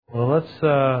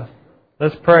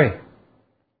let's pray.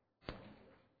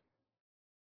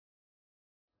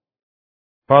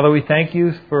 Father, we thank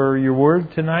you for your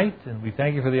word tonight, and we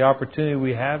thank you for the opportunity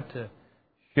we have to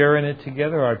share in it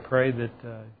together. I pray that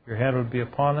your hand would be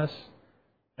upon us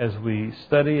as we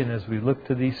study and as we look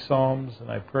to these Psalms,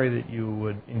 and I pray that you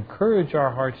would encourage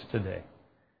our hearts today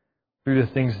through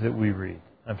the things that we read.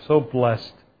 I'm so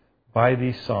blessed by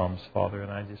these Psalms, Father,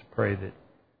 and I just pray that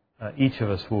each of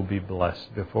us will be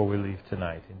blessed before we leave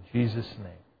tonight. In Jesus'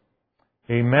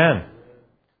 name, amen.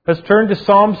 Let's turn to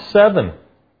Psalm 7.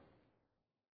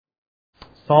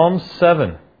 Psalm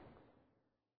 7.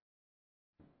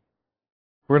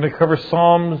 We're going to cover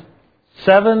Psalms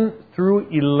 7 through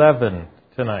 11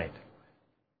 tonight.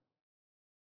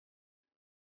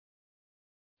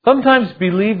 Sometimes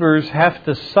believers have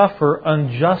to suffer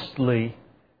unjustly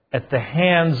at the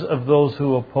hands of those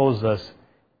who oppose us,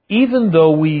 even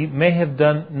though we may have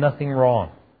done nothing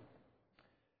wrong.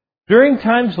 During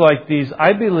times like these,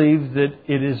 I believe that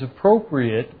it is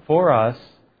appropriate for us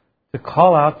to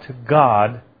call out to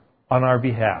God on our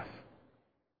behalf,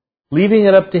 leaving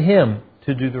it up to Him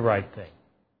to do the right thing.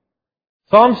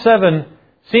 Psalm 7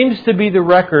 seems to be the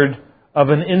record of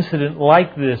an incident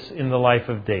like this in the life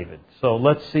of David. So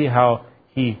let's see how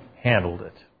he handled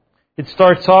it. It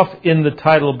starts off in the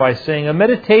title by saying, a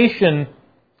meditation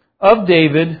of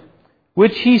David,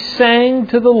 which he sang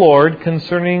to the Lord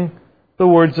concerning the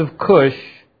words of Cush,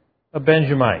 a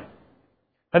Benjamite.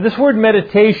 Now this word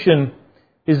meditation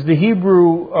is the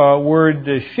Hebrew word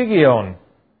shigeon.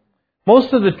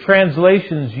 Most of the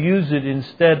translations use it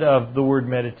instead of the word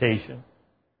meditation.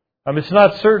 It's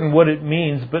not certain what it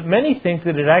means, but many think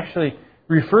that it actually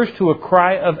refers to a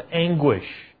cry of anguish,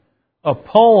 a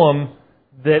poem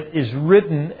that is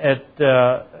written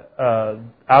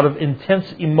out of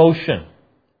intense emotion.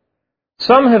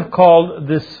 Some have called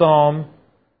this psalm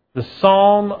the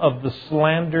Psalm of the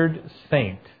Slandered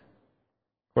Saint,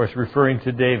 of course referring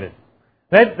to David.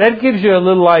 That gives you a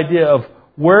little idea of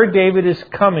where David is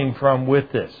coming from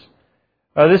with this.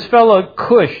 This fellow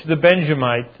Cush, the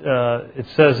Benjamite, it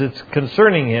says it's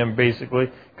concerning him,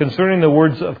 basically, concerning the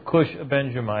words of Cush, a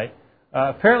Benjamite.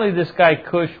 Apparently this guy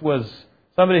Cush was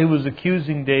somebody who was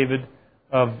accusing David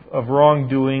of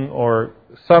wrongdoing or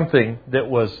something that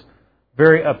was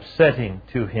very upsetting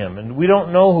to him. And we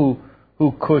don't know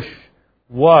who Cush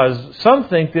was. Some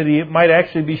think that he might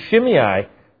actually be Shimei,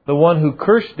 the one who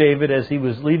cursed David as he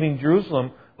was leaving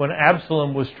Jerusalem when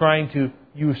Absalom was trying to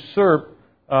usurp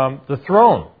the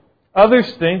throne.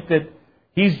 Others think that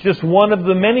he's just one of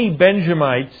the many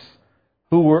Benjamites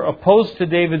who were opposed to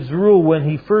David's rule when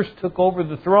he first took over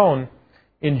the throne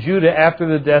in Judah after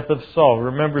the death of Saul.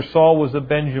 Remember, Saul was a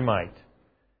Benjamite.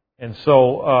 And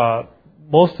so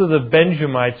most of the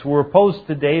Benjamites were opposed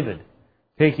to David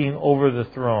taking over the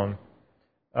throne.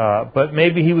 But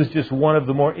maybe he was just one of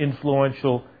the more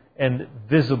influential and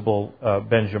visible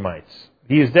Benjamites.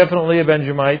 He is definitely a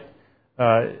Benjamite.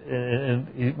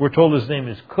 And we're told his name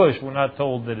is Cush. We're not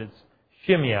told that it's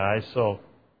Shimei, so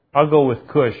I'll go with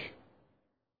Cush.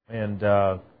 And,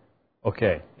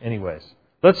 okay, anyways.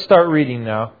 Let's start reading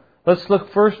now. Let's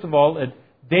look first of all at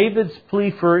David's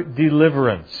plea for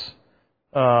deliverance.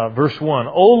 Verse 1.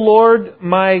 O Lord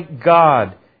my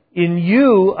God, in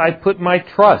you I put my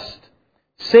trust.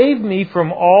 Save me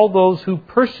from all those who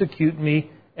persecute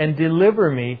me and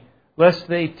deliver me, lest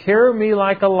they tear me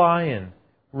like a lion,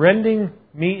 rending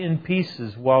me in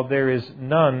pieces while there is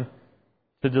none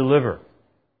to deliver.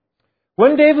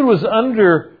 When David was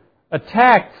under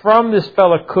attack from this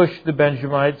fellow Cush, the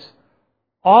Benjamites,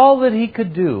 all that he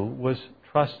could do was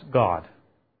trust God.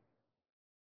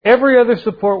 Every other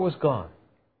support was gone.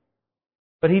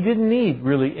 But he didn't need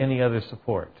really any other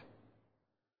support.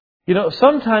 You know,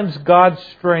 sometimes God's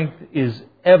strength is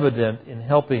evident in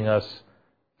helping us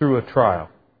through a trial.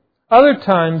 Other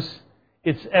times,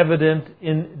 it's evident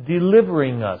in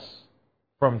delivering us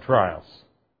from trials.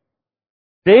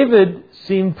 David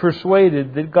seemed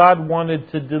persuaded that God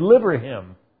wanted to deliver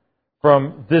him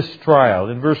from this trial.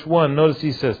 In verse 1, notice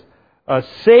he says,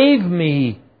 save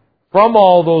me from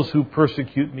all those who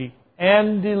persecute me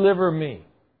and deliver me.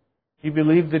 He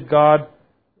believed that God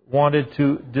wanted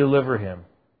to deliver him.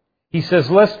 He says,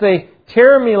 lest they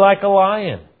tear me like a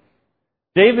lion.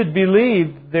 David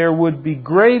believed there would be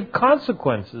grave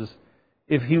consequences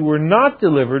if he were not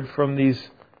delivered from these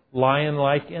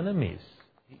lion-like enemies.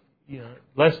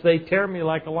 Lest they tear me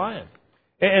like a lion.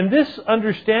 And this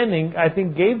understanding, I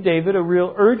think, gave David a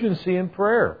real urgency in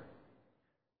prayer.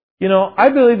 You know, I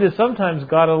believe that sometimes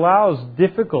God allows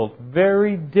difficult,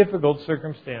 very difficult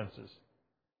circumstances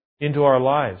into our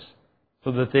lives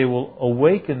so that they will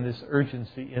awaken this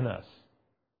urgency in us.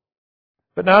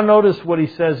 But now notice what he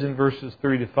says in verses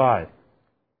 3 to 5.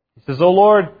 He says, O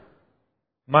Lord,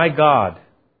 my God,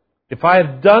 if I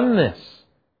have done this,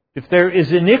 if there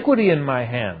is iniquity in my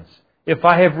hands, if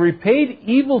I have repaid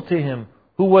evil to him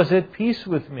who was at peace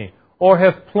with me, or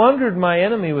have plundered my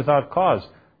enemy without cause,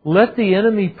 let the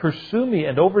enemy pursue me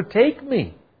and overtake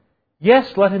me.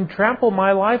 Yes, let him trample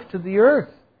my life to the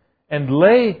earth and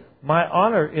lay my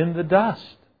honor in the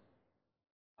dust.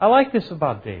 I like this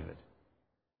about David.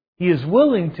 He is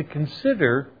willing to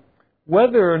consider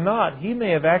whether or not he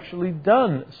may have actually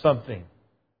done something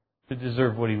to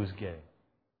deserve what he was getting.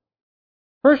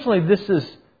 Personally, this is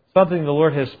something the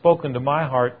Lord has spoken to my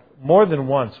heart more than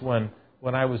once when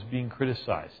I was being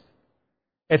criticized.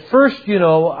 At first,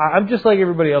 I'm just like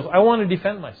everybody else. I want to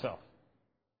defend myself.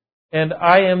 And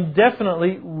I am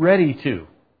definitely ready to.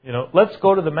 Let's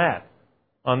go to the mat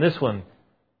on this one,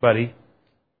 buddy,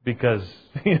 because,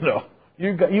 you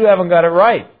haven't got it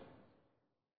right.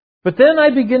 But then I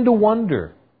begin to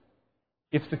wonder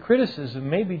if the criticism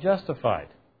may be justified.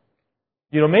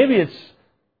 Maybe it's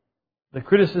the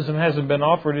criticism hasn't been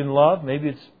offered in love. Maybe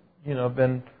it's,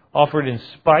 been offered in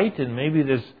spite, and maybe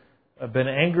there's been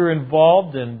anger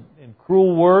involved and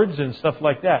cruel words and stuff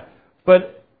like that.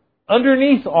 But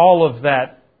underneath all of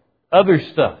that other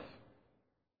stuff,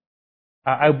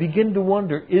 I begin to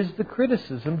wonder, is the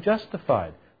criticism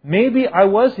justified? Maybe I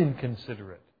was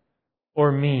inconsiderate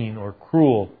or mean or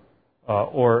cruel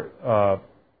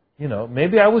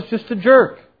maybe I was just a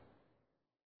jerk.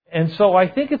 And so I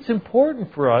think it's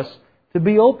important for us to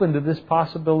be open to this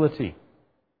possibility.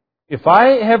 If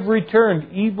I have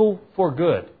returned evil for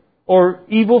good, or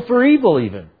evil for evil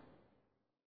even,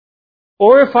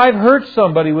 or if I've hurt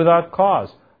somebody without cause,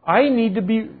 I need to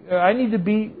be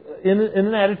in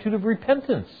an attitude of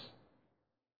repentance.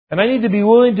 And I need to be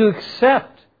willing to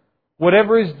accept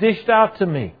whatever is dished out to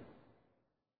me.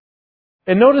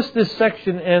 And notice this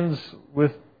section ends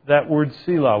with that word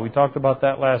Selah. We talked about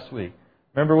that last week.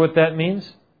 Remember what that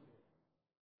means?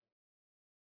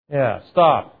 Yeah,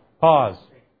 stop, pause,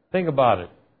 think about it,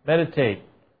 meditate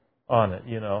on it,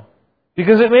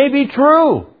 Because it may be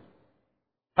true.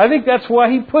 I think that's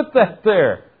why he put that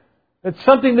there. It's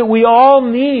something that we all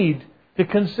need to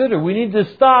consider. We need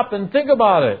to stop and think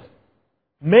about it.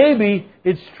 Maybe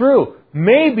it's true.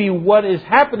 Maybe what is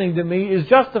happening to me is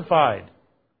justified.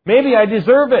 Maybe I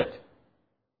deserve it.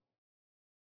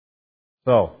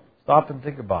 So, stop and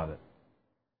think about it.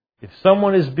 If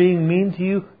someone is being mean to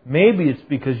you, maybe it's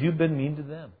because you've been mean to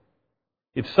them.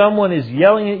 If someone is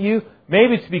yelling at you,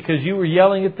 maybe it's because you were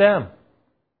yelling at them.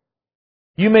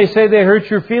 You may say they hurt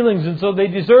your feelings and so they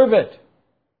deserve it.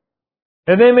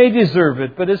 And they may deserve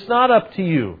it, but it's not up to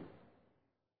you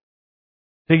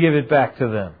to give it back to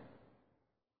them,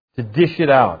 to dish it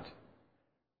out.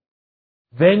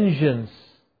 Vengeance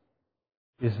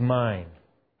is mine,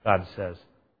 God says.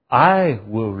 I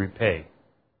will repay,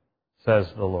 says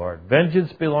the Lord.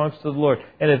 Vengeance belongs to the Lord.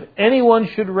 And if anyone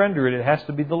should render it, it has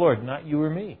to be the Lord, not you or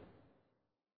me.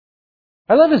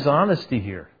 I love his honesty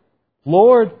here.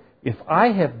 Lord, if I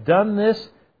have done this,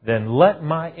 then let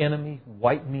my enemy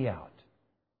wipe me out.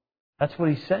 That's what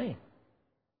he's saying.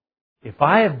 If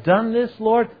I have done this,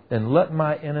 Lord, then let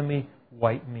my enemy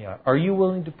wipe me out. Are you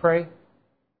willing to pray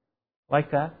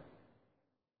like that?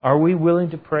 Are we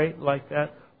willing to pray like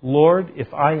that? Lord,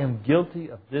 if I am guilty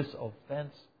of this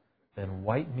offense, then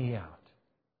wipe me out.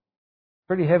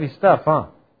 Pretty heavy stuff, huh?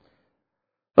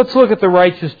 Let's look at the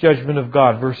righteous judgment of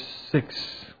God. Verse 6.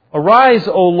 Arise,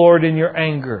 O Lord, in your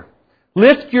anger.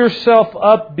 Lift yourself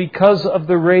up because of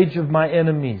the rage of my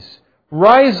enemies.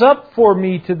 Rise up for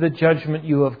me to the judgment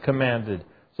you have commanded.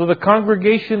 So the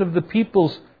congregation of the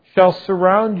peoples shall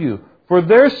surround you. For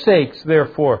their sakes,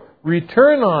 therefore,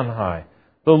 return on high.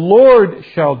 The Lord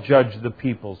shall judge the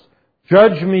peoples.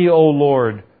 Judge me, O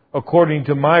Lord, according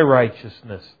to my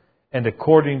righteousness and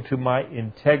according to my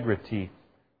integrity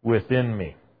within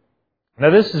me. Now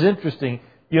this is interesting.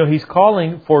 He's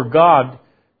calling for God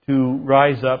to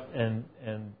rise up and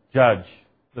judge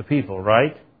the people,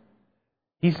 right?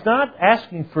 He's not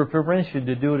asking for permission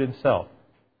to do it himself.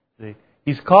 See?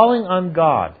 He's calling on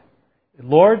God.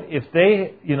 Lord,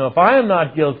 if I am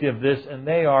not guilty of this and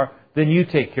they are, then you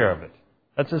take care of it.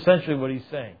 That's essentially what he's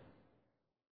saying.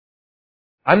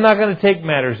 I'm not going to take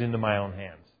matters into my own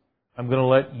hands. I'm going to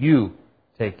let you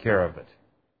take care of it.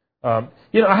 I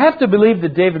have to believe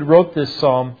that David wrote this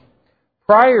psalm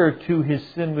prior to his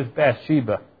sin with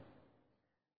Bathsheba,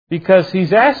 because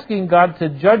he's asking God to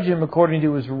judge him according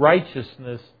to his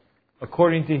righteousness,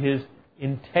 according to his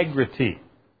integrity.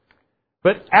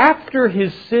 But after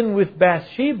his sin with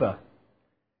Bathsheba,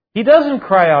 he doesn't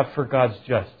cry out for God's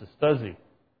justice, does he?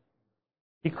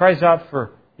 He cries out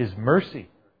for His mercy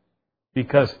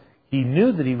because he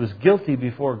knew that he was guilty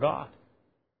before God.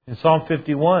 In Psalm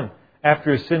 51,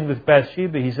 after his sin with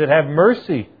Bathsheba, he said, "Have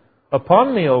mercy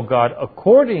upon me, O God,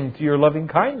 according to your loving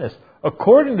kindness,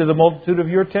 according to the multitude of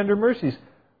your tender mercies.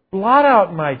 Blot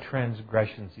out my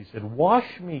transgressions," he said.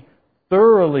 "Wash me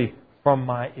thoroughly from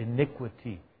my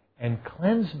iniquity and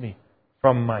cleanse me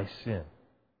from my sin."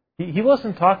 He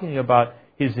wasn't talking about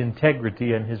his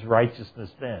integrity and his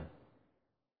righteousness then.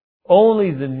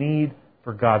 Only the need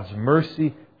for God's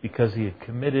mercy because he had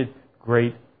committed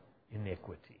great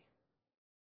iniquity.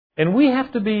 And we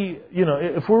have to be,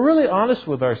 if we're really honest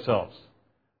with ourselves,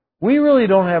 we really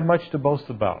don't have much to boast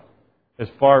about as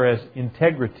far as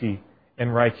integrity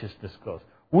and righteousness goes.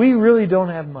 We really don't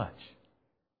have much.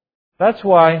 That's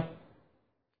why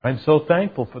I'm so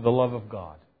thankful for the love of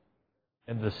God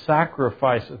and the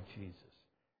sacrifice of Jesus.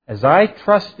 As I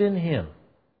trust in Him,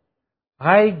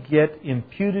 I get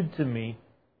imputed to me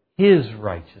His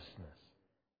righteousness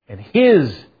and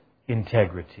His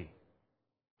integrity,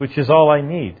 which is all I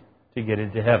need to get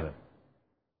into heaven.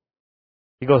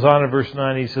 He goes on in verse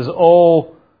 9, he says,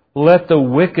 "Oh, let the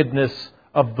wickedness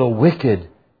of the wicked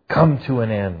come to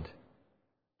an end,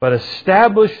 but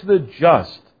establish the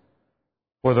just,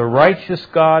 for the righteous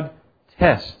God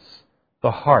tests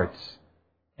the hearts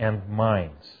and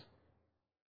minds."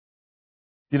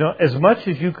 As much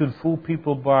as you can fool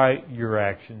people by your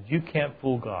actions, you can't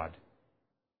fool God.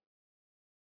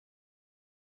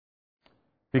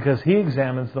 Because He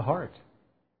examines the heart.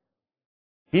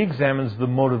 He examines the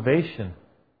motivation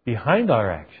behind our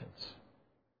actions.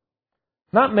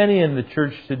 Not many in the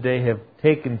church today have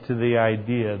taken to the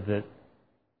idea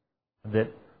that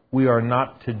we are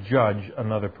not to judge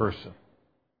another person.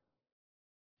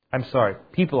 I'm sorry,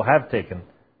 people have taken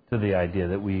to the idea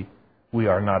that we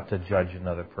are not to judge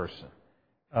another person.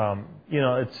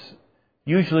 It's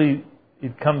usually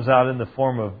it comes out in the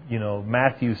form of,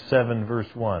 Matthew 7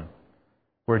 verse 1,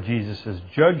 where Jesus says,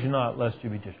 "Judge not, lest you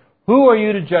be judged." Who are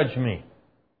you to judge me?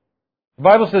 The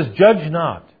Bible says, "Judge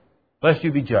not, lest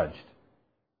you be judged."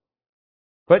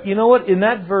 But you know what? In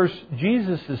that verse,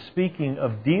 Jesus is speaking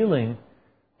of dealing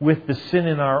with the sin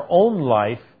in our own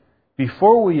life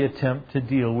before we attempt to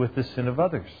deal with the sin of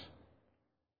others.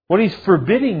 What He's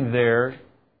forbidding there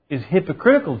is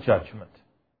hypocritical judgment.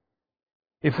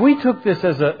 If we took this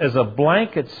as a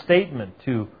blanket statement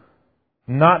to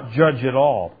not judge at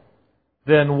all,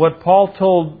 then what Paul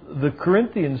told the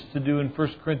Corinthians to do in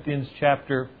 1 Corinthians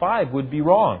chapter 5 would be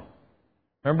wrong.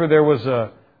 Remember, there was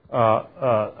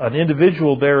an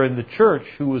individual there in the church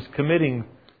who was committing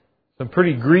some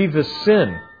pretty grievous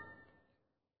sin.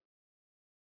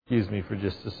 Excuse me for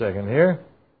just a second here.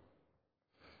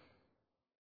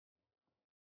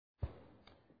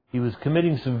 He was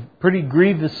committing some pretty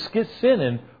grievous sin,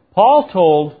 and Paul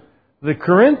told the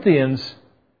Corinthians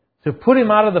to put him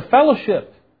out of the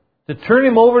fellowship, to turn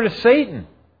him over to Satan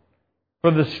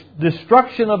for the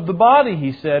destruction of the body,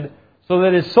 he said, so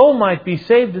that his soul might be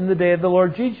saved in the day of the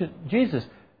Lord Jesus.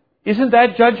 Isn't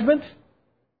that judgment?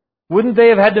 Wouldn't they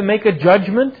have had to make a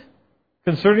judgment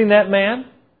concerning that man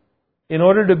in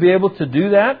order to be able to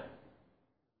do that?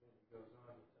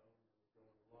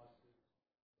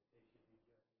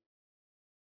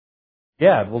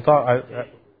 Yeah, we'll talk.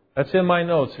 That's in my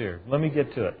notes here. Let me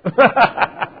get to it.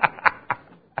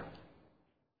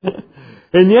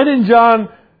 And yet in John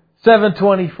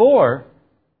 7:24,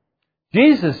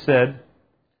 Jesus said,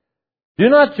 "Do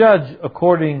not judge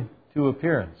according to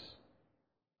appearance,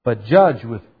 but judge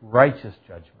with righteous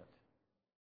judgment."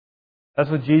 That's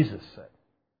what Jesus said.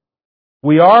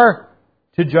 We are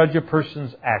to judge a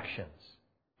person's actions,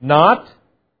 not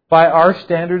by our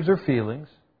standards or feelings,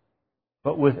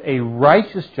 but with a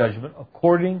righteous judgment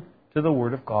according to the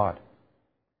Word of God.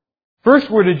 First,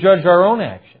 we're to judge our own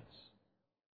actions.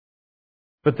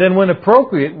 But then, when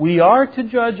appropriate, we are to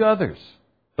judge others.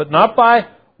 But not by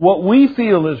what we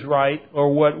feel is right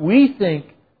or what we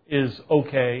think is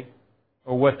okay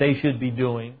or what they should be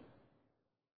doing,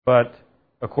 but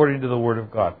according to the Word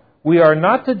of God. We are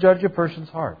not to judge a person's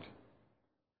heart,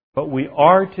 but we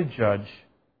are to judge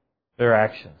their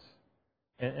actions.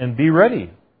 And be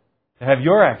ready to have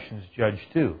your actions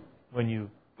judged too when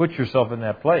you put yourself in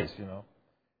that place,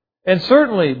 And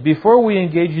certainly, before we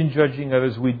engage in judging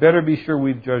others, we'd better be sure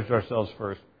we've judged ourselves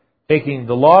first, taking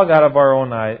the log out of our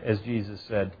own eye, as Jesus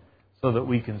said, so that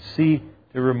we can see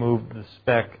to remove the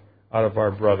speck out of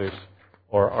our brothers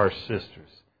or our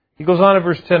sisters. He goes on in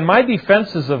verse 10, "My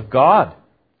defense is of God,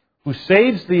 who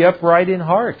saves the upright in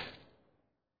heart."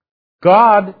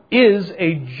 God is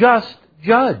a just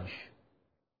judge.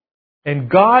 And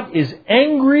God is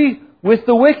angry with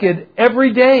the wicked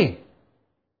every day.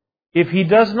 If he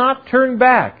does not turn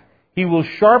back, he will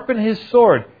sharpen his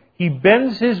sword. He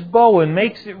bends his bow and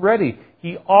makes it ready.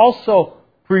 He also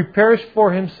prepares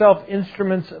for himself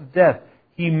instruments of death.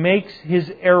 He makes his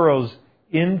arrows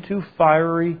into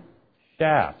fiery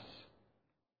shafts.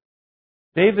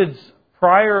 David's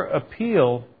prior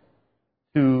appeal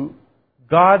to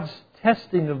God's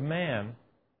testing of man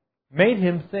made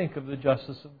him think of the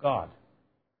justice of God.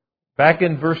 Back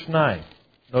in verse 9,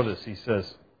 notice he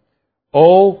says,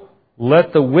 "Oh,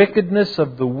 let the wickedness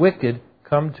of the wicked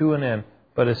come to an end,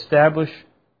 but establish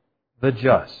the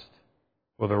just.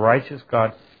 For the righteous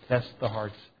God tests the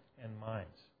hearts and minds."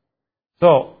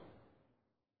 So,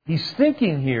 he's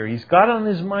thinking here, he's got on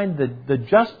his mind the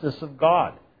justice of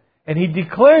God. And he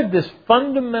declared this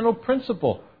fundamental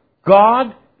principle.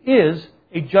 God is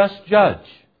a just judge.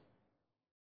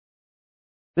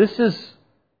 This is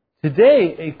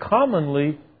today a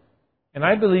commonly, and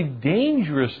I believe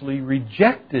dangerously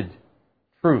rejected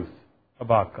truth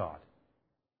about God.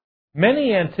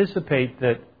 Many anticipate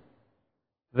that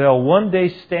they'll one day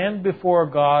stand before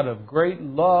a God of great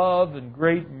love and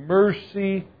great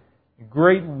mercy,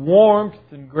 great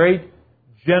warmth and great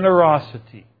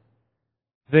generosity.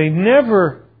 They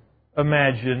never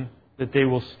imagine that they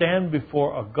will stand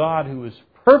before a God who is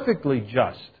perfectly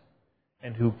just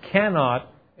and who cannot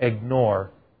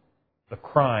ignore the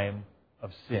crime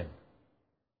of sin.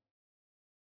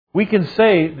 We can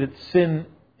say that sin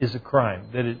is a crime,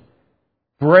 that it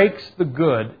breaks the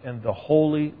good and the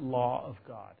holy law of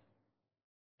God.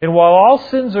 And while all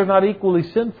sins are not equally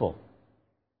sinful,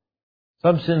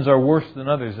 some sins are worse than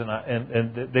others,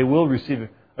 and they will receive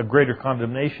a greater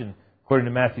condemnation, according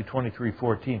to Matthew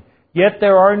 23:14. Yet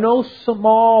there are no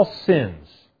small sins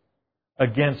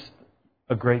against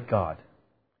a great God.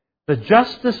 The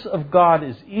justice of God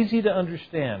is easy to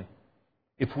understand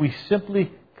if we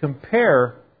simply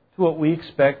compare to what we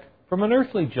expect from an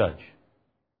earthly judge.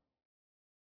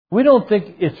 We don't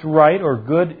think it's right or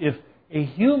good if a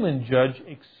human judge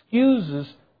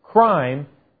excuses crime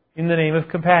in the name of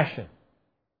compassion.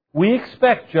 We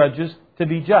expect judges to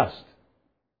be just.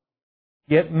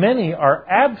 Yet many are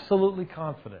absolutely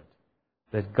confident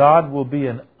that God will be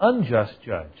an unjust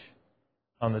judge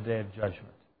on the day of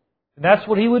judgment. And that's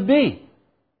what He would be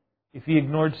if He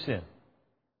ignored sin.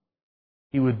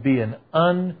 He would be an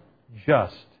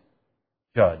unjust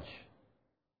judge.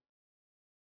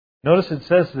 Notice it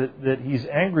says that He's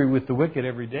angry with the wicked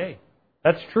every day.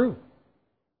 That's true.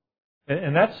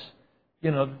 And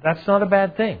that's not a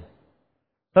bad thing.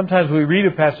 Sometimes we read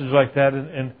a passage like that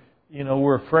and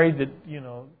we're afraid that,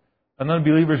 an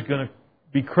unbeliever is going to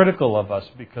be critical of us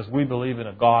because we believe in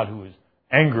a God who is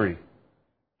angry,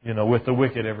 with the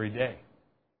wicked every day.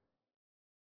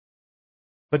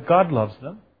 But God loves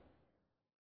them.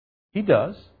 He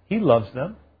does. He loves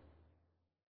them.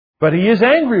 But He is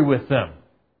angry with them.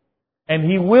 And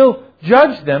He will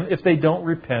judge them if they don't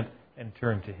repent and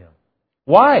turn to Him.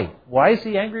 Why? Why is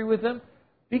He angry with them?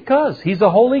 Because He's a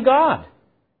holy God.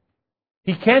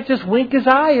 He can't just wink His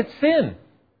eye at sin.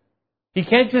 He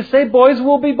can't just say, boys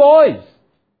will be boys.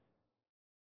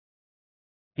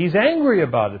 He's angry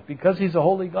about it because He's a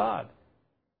holy God.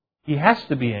 He has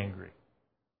to be angry.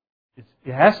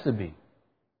 It has to be.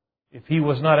 If He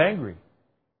was not angry,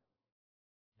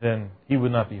 then He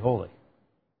would not be holy.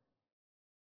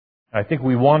 I think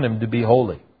we want Him to be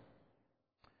holy.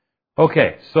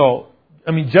 Okay, so,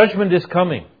 judgment is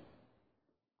coming.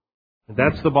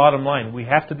 That's the bottom line. We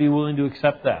have to be willing to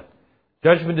accept that.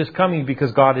 Judgment is coming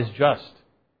because God is just.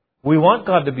 We want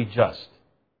God to be just.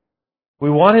 We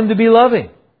want Him to be loving.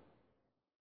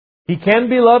 He can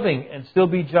be loving and still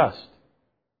be just.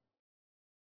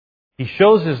 He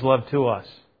shows His love to us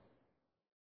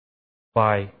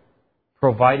by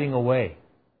providing a way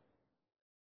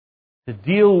to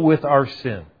deal with our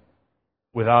sin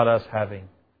without us having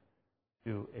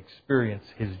to experience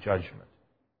His judgment.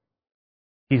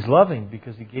 He's loving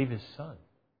because He gave His Son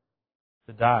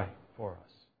to die for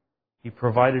us. He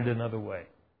provided another way.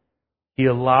 He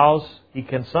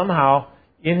can somehow,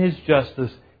 in His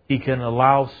justice, He can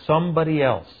allow somebody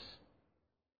else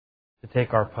to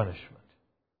take our punishment.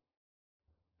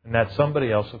 And that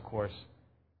somebody else, of course,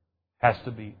 has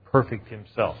to be perfect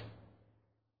himself.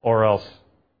 Or else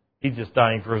He's just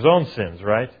dying for His own sins,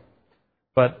 right?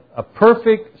 But a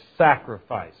perfect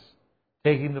sacrifice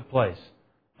taking the place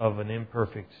of an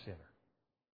imperfect sinner.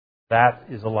 That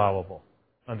is allowable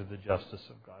under the justice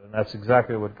of God. And that's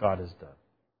exactly what God has done.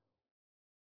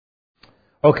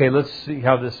 Okay, let's see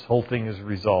how this whole thing is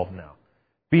resolved now.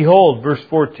 Behold, verse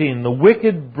 14, the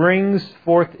wicked brings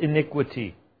forth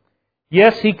iniquity.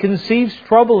 Yes, he conceives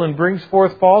trouble and brings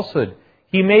forth falsehood.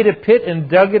 He made a pit and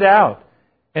dug it out.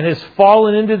 and has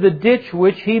fallen into the ditch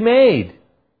which he made.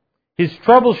 His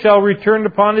trouble shall return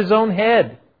upon his own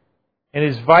head, and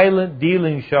his violent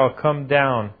dealing shall come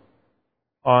down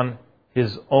on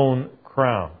his own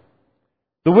crown.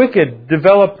 The wicked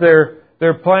develop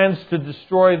their plans to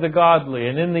destroy the godly,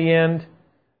 and in the end,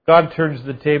 God turns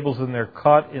the tables and they're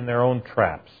caught in their own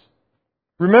traps.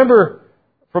 Remember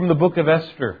from the book of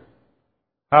Esther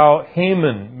how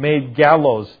Haman made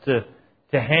gallows to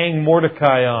hang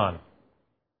Mordecai on.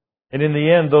 And in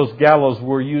the end, those gallows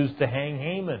were used to hang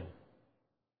Haman.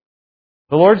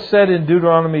 The Lord said in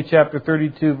Deuteronomy chapter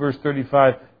 32, verse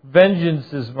 35,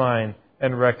 "Vengeance is mine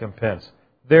and recompense.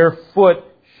 Their foot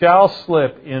shall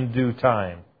slip in due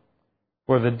time.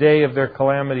 For the day of their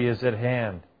calamity is at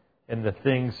hand, and the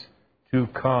things to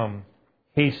come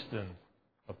hasten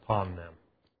upon them."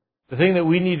 The thing that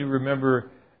we need to remember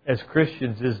as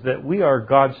Christians is that we are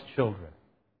God's children.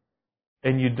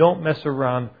 And you don't mess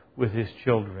around with His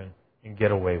children and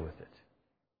get away with it.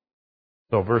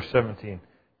 So verse 17,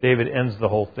 David ends the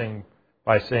whole thing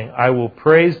by saying, "I will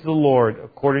praise the Lord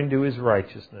according to His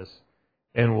righteousness,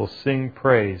 and will sing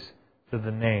praise to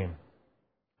the name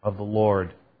of the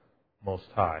Lord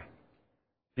Most High."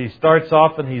 He starts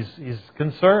off and he's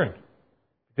concerned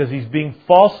because he's being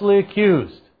falsely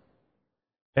accused.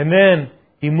 And then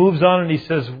he moves on and he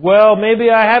says, "Well,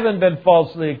 maybe I haven't been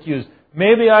falsely accused.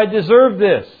 Maybe I deserve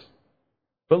this.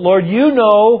 But Lord, you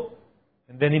know."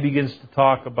 And then he begins to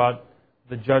talk about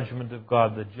the judgment of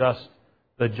God,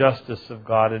 the justice of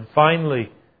God. And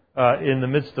finally, in the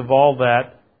midst of all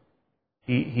that,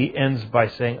 he ends by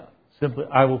saying simply,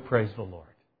 "I will praise the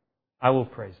Lord. I will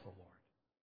praise the Lord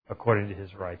according to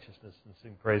His righteousness," and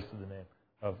sing praise to the name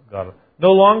of God.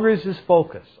 No longer is his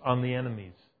focus on the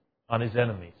enemies, on his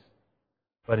enemies,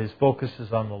 but his focus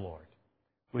is on the Lord,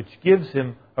 which gives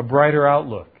him a brighter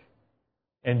outlook.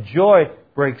 And joy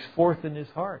breaks forth in his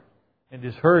heart and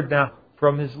is heard now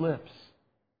from his lips.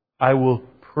 "I will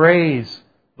praise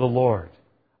the Lord.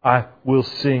 I will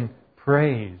sing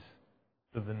praise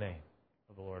to the name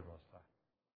of the Lord Most High."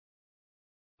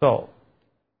 So,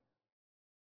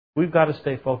 we've got to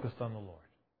stay focused on the Lord.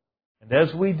 And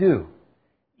as we do,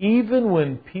 even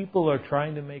when people are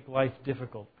trying to make life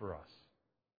difficult for us,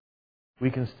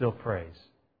 we can still praise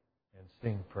and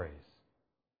sing praise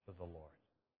to the Lord.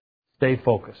 Stay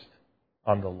focused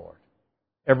on the Lord.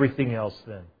 Everything else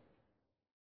then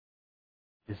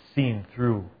is seen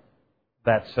through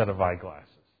that set of eyeglasses.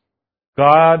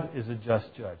 God is a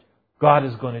just judge. God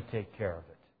is going to take care of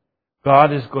it.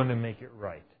 God is going to make it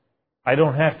right. I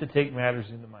don't have to take matters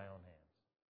into my own hands.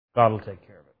 God will take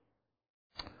care of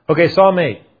it. Okay, Psalm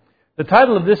 8. The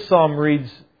title of this psalm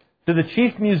reads, "To the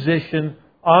chief musician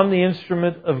on the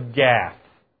instrument of Gath."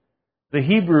 The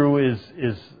Hebrew is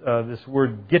this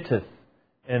word gittith,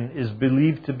 and is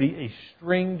believed to be a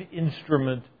stringed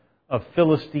instrument of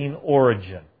Philistine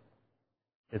origin.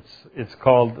 It's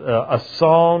called a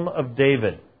Psalm of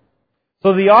David.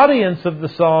 So the audience of the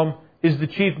psalm is the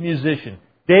chief musician.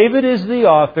 David is the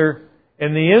author,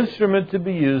 and the instrument to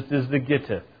be used is the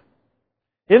gittith.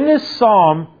 In this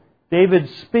psalm, David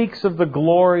speaks of the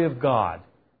glory of God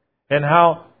and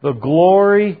how the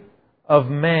glory of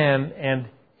man and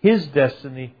his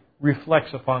destiny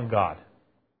reflects upon God.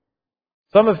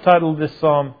 Some have titled this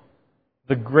psalm,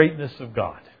 "The Greatness of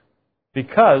God,"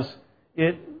 because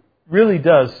it really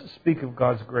does speak of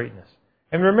God's greatness.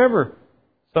 And remember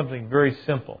something very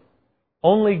simple.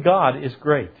 Only God is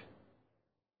great.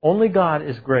 Only God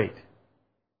is great.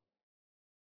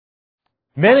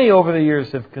 Many over the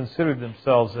years have considered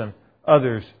themselves and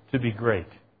others to be great.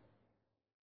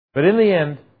 But in the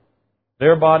end,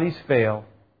 their bodies fail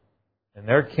and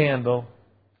their candle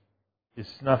is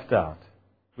snuffed out,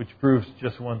 which proves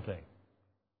just one thing.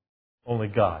 Only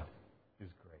God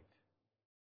is great.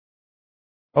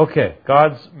 Okay,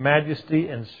 God's majesty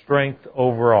and strength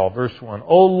overall. Verse 1.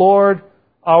 "O Lord,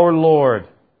 our Lord,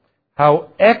 how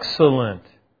excellent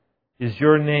is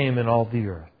your name in all the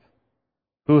earth,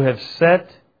 who have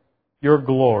set your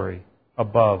glory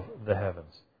above the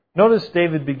heavens." Notice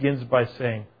David begins by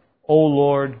saying, "O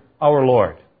Lord, our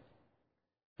Lord."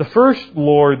 The first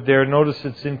Lord there, notice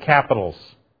it's in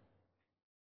capitals.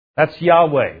 That's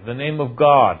Yahweh, the name of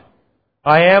God.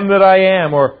 I am that I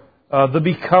am, or the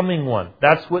becoming one.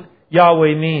 That's what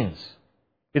Yahweh means.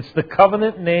 It's the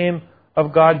covenant name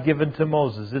of God given to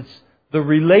Moses. It's the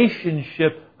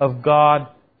relationship of God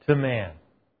to man.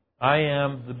 I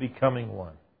am the becoming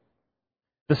one.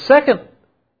 The second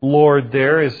Lord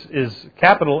there is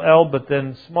capital L, but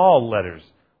then small letters,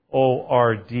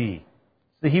 O-R-D.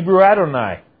 It's the Hebrew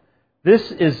Adonai.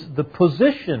 This is the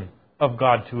position of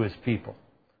God to His people.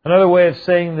 Another way of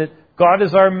saying that God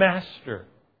is our master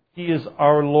He is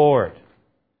our Lord.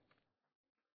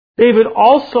 David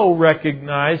also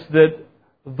recognized that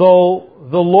though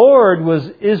the Lord was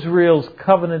Israel's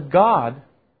covenant God,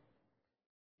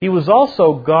 He was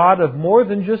also God of more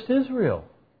than just Israel.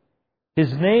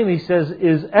 His name, he says,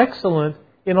 is excellent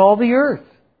in all the earth.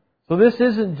 So this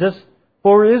isn't just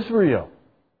for Israel.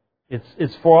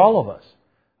 It's for all of us.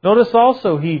 Notice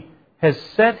also He has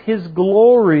set His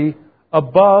glory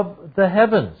above the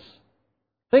heavens.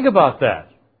 Think about that.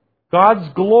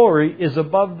 God's glory is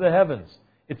above the heavens.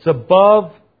 It's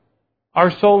above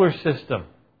our solar system.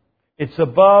 It's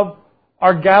above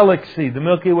our galaxy, the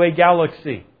Milky Way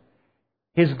galaxy.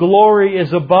 His glory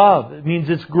is above. It means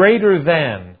it's greater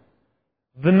than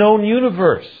the known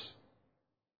universe.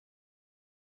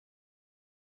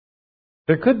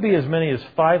 There could be as many as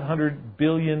 500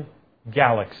 billion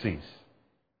galaxies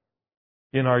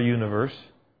in our universe,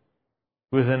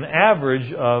 with an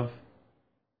average of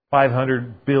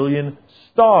 500 billion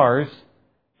stars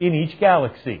in each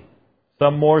galaxy.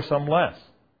 Some more, some less.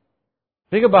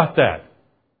 Think about that.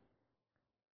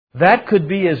 That could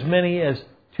be as many as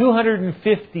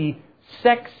 250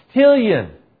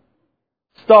 sextillion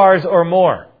stars or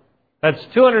more. That's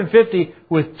 250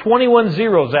 with 21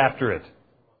 zeros after it.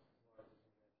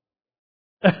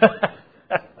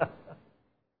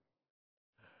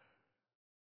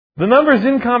 The number is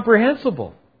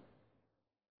incomprehensible.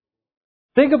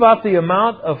 Think about the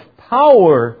amount of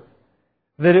power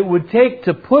that it would take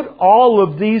to put all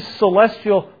of these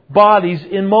celestial bodies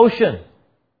in motion.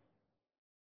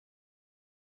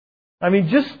 I mean,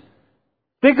 just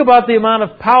think about the amount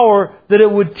of power that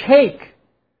it would take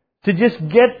to just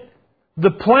get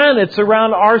the planets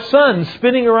around our sun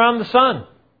spinning around the sun.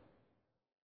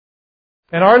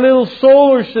 And our little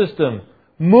solar system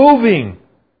moving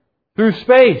through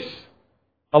space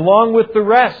along with the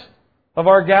rest of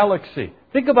our galaxy.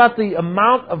 Think about the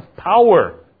amount of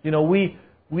power. You know, we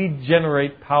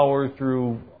generate power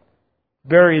through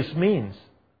various means.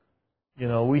 You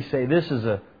know, we say this is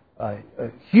a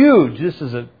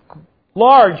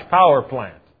large power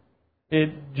plant.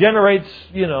 It generates,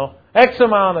 X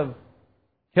amount of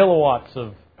kilowatts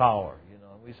of power.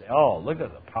 We say, oh, look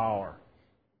at the power.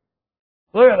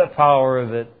 Look at the power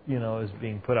that, is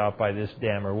being put out by this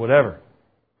dam or whatever.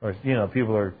 Or,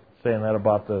 people are saying that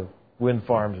about the wind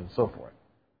farms and so forth.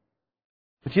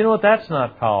 But you know what? That's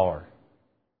not power.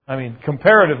 I mean,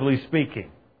 comparatively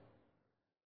speaking.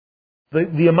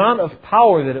 The amount of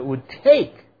power that it would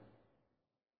take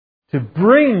to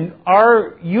bring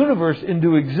our universe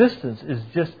into existence is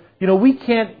just, we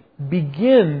can't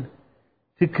begin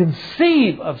to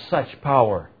conceive of such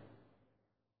power.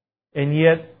 And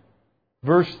yet,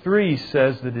 Verse 3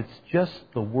 says that it's just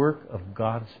the work of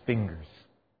God's fingers.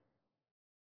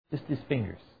 Just His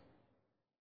fingers.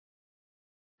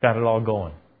 Got it all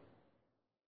going.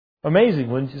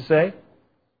 Amazing, wouldn't you say?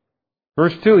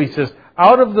 Verse 2, he says,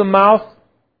 out of the mouth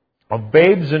of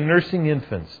babes and nursing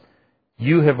infants,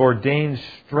 you have ordained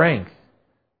strength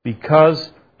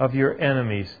because of your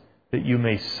enemies, that you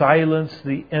may silence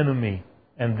the enemy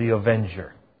and the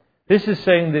avenger. This is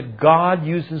saying that God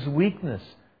uses weakness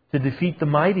to defeat the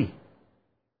mighty.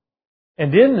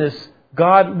 And in this,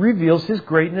 God reveals His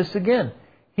greatness again.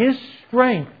 His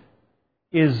strength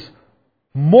is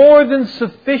more than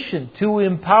sufficient to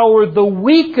empower the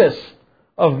weakest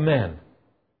of men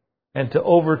and to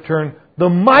overturn the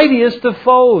mightiest of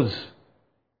foes.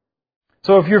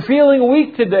 So if you're feeling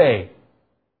weak today,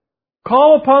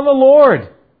 call upon the Lord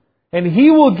and He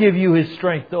will give you His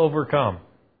strength to overcome.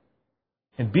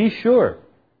 And be sure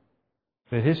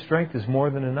that His strength is more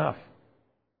than enough.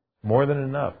 More than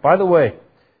enough. By the way,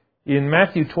 in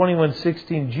Matthew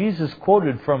 21:16, Jesus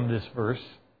quoted from this verse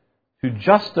to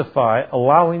justify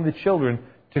allowing the children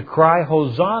to cry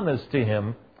hosannas to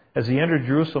Him as He entered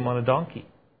Jerusalem on a donkey.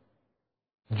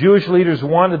 Jewish leaders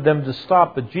wanted them to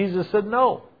stop, but Jesus said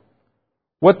no.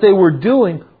 What they were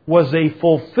doing was a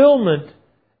fulfillment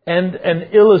and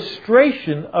an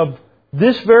illustration of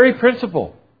this very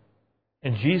principle.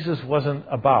 And Jesus wasn't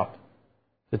about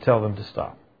to tell them to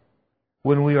stop.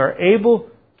 When we are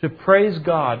able to praise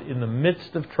God in the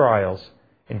midst of trials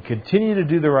and continue to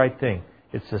do the right thing,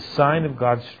 it's a sign of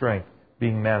God's strength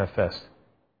being manifest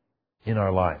in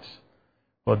our lives.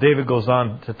 Well, David goes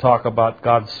on to talk about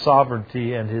God's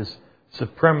sovereignty and His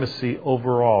supremacy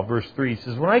overall. Verse 3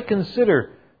 says, when I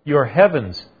consider your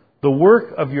heavens, the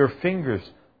work of your fingers,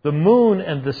 the moon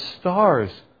and the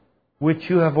stars which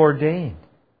you have ordained,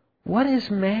 what is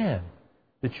man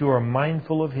that you are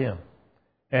mindful of him,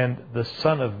 and the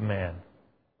Son of Man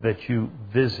that you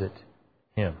visit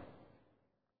him?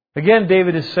 Again,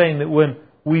 David is saying that when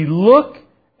we look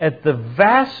at the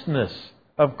vastness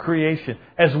of creation.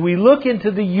 As we look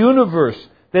into the universe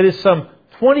that is some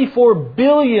 24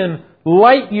 billion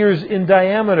light years in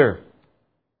diameter,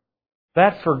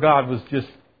 that for God was just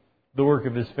the work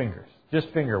of His fingers. Just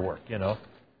finger work, you know.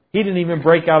 He didn't even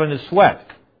break out in a sweat.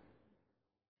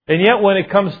 And yet when it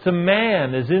comes to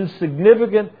man, as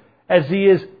insignificant as he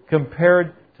is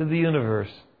compared to the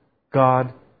universe,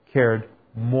 God cared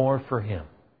more for him.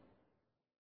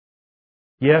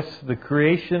 Yes, the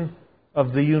creation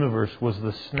of the universe was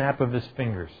the snap of His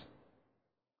fingers.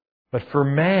 But for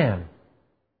man,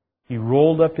 He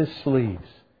rolled up His sleeves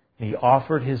and He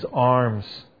offered His arms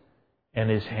and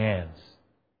His hands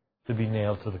to be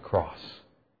nailed to the cross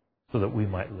so that we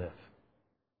might live.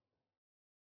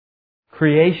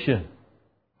 Creation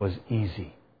was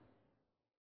easy.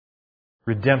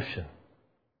 Redemption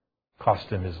cost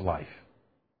Him His life.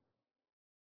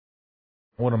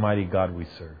 What a mighty God we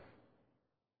serve.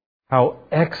 How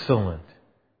excellent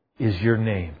is your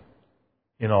name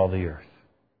in all the earth.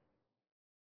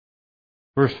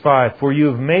 Verse 5, for you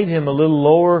have made Him a little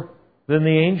lower than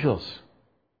the angels.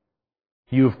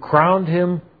 You have crowned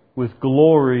Him with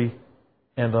glory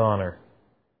and honor.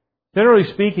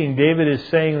 Generally speaking, David is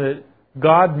saying that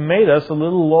God made us a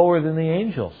little lower than the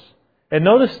angels. And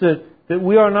notice that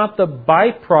we are not the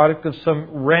byproduct of some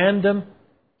random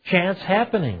chance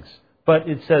happenings. But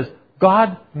it says,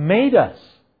 God made us.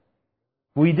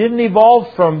 We didn't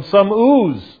evolve from some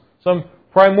ooze, some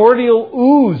primordial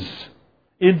ooze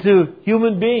into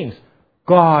human beings.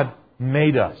 God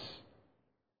made us.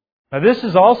 Now this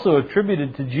is also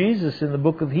attributed to Jesus in the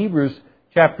book of Hebrews,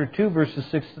 chapter 2, verses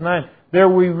 6 to 9. There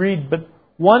we read, but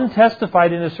one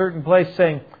testified in a certain place,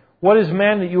 saying, what is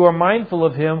man that you are mindful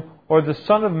of him, or the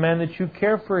Son of Man that you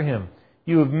care for him?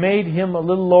 You have made him a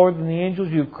little lower than the angels.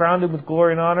 You have crowned him with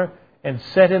glory and honor, and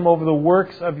set him over the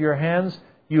works of your hands.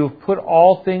 You have put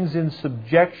all things in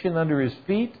subjection under His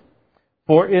feet.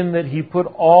 For in that He put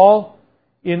all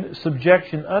in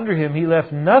subjection under Him, He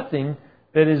left nothing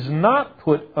that is not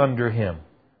put under Him.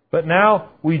 But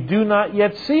now we do not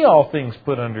yet see all things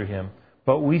put under Him,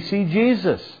 but we see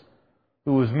Jesus,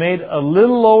 who was made a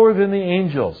little lower than the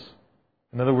angels.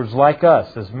 In other words, like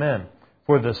us as men,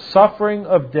 for the suffering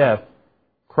of death,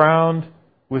 crowned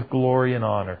with glory and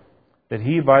honor, that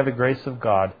He, by the grace of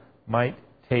God, might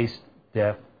taste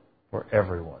death for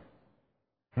everyone.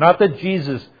 Not that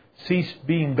Jesus ceased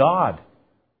being God,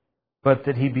 but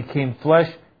that He became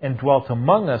flesh and dwelt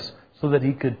among us so that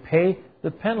He could pay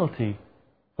the penalty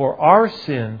for our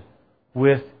sin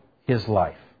with His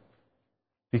life.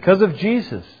 Because of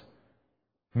Jesus,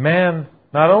 man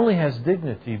not only has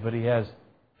dignity, but he has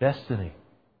destiny.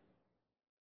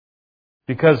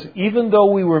 Because even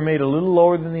though we were made a little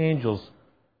lower than the angels,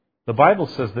 the Bible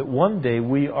says that one day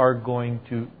we are going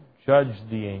to judge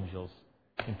the angels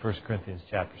in 1 Corinthians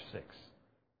chapter 6,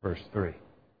 verse 3.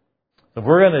 So if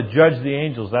we're going to judge the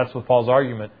angels, that's what Paul's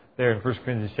argument there in 1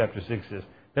 Corinthians chapter 6 is,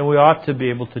 then we ought to be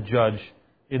able to judge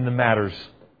in the matters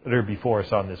that are before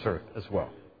us on this earth as well.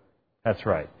 That's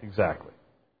right, exactly.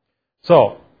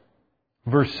 So,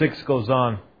 verse 6 goes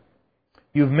on,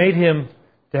 you've made Him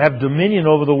to have dominion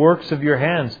over the works of your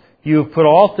hands. You have put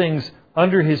all things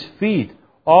under His feet,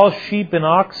 all sheep and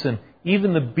oxen,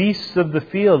 even the beasts of the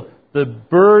field, the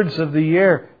birds of the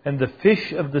air, and the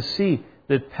fish of the sea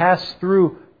that pass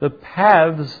through the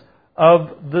paths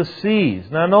of the seas.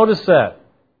 Now notice that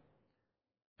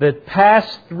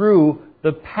pass through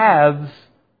the paths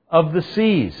of the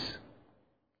seas.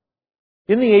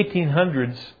 In the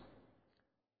 1800s,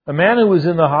 a man who was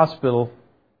in the hospital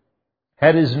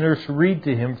had his nurse read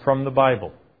to him from the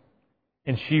Bible.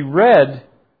 And she read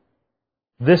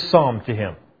this psalm to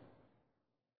him.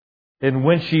 And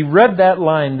when she read that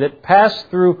line that passed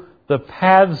through the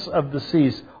paths of the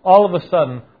seas, all of a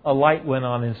sudden a light went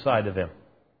on inside of him.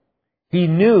 He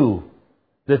knew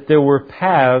that there were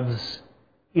paths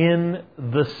in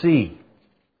the sea.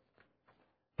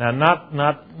 Now, not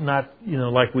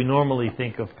like we normally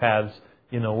think of paths,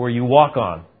 where you walk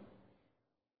on.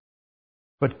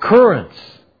 But currents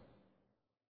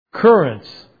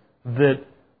that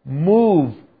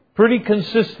move pretty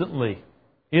consistently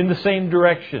in the same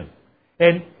direction.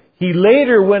 And he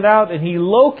later went out and he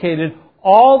located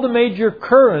all the major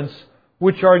currents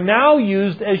which are now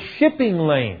used as shipping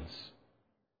lanes.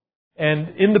 And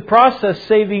in the process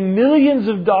saving millions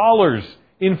of dollars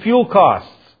in fuel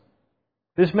costs.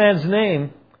 This man's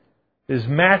name is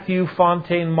Matthew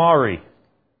Fontaine Maury.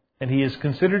 And he is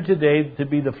considered today to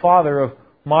be the father of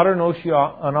modern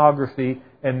oceanography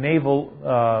and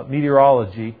naval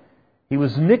meteorology. He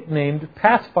was nicknamed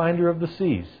Pathfinder of the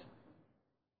Seas.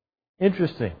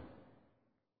 Interesting.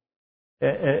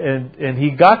 And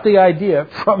he got the idea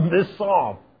from this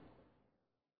psalm.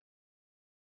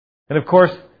 And of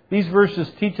course, these verses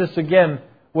teach us again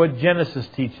what Genesis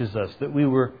teaches us, that we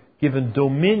were given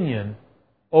dominion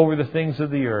over the things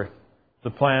of the earth, the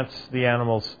plants, the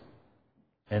animals,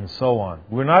 and so on.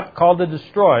 We're not called to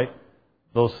destroy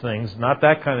those things, not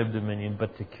that kind of dominion,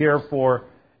 but to care for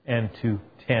and to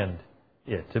tend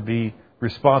it, to be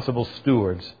responsible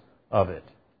stewards of it.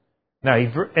 Now, he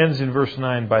ends in verse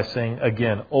 9 by saying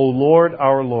again, O Lord,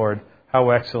 our Lord,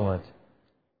 how excellent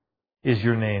is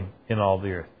your name in all the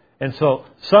earth. And so,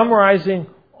 summarizing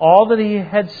all that he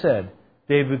had said,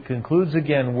 David concludes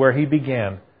again where he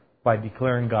began, by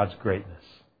declaring God's greatness.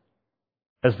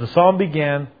 As the psalm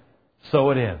began, so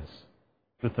it ends,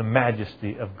 with the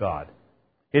majesty of God.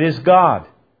 It is God,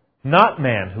 not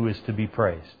man, who is to be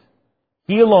praised.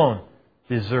 He alone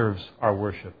deserves our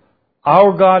worship.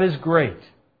 Our God is great.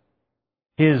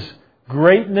 His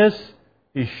greatness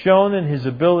is shown in His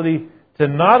ability to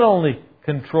not only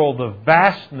control the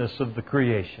vastness of the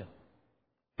creation,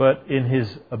 but in His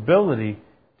ability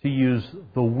to use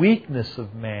the weakness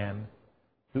of man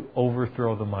to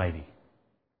overthrow the mighty.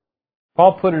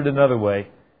 Paul put it another way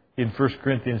in 1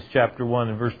 Corinthians chapter 1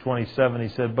 and verse 27. He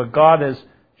said, But God has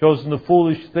chosen the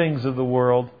foolish things of the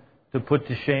world to put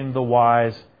to shame the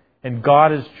wise, and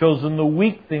God has chosen the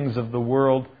weak things of the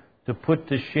world to put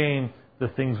to shame the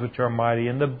things which are mighty,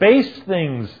 and the base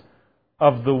things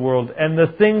of the world, and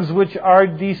the things which are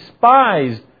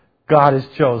despised, God has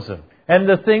chosen, and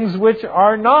the things which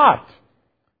are not,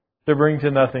 to bring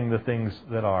to nothing the things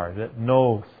that are, that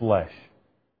no flesh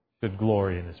should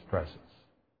glory in His presence.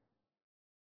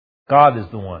 God is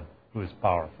the one who is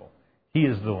powerful. He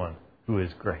is the one who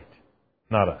is great,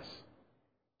 not us.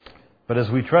 But as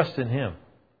we trust in Him,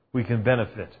 we can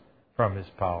benefit from His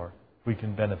power. We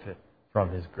can benefit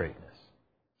from His greatness.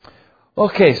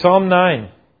 Okay, Psalm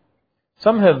 9.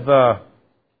 Some have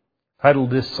titled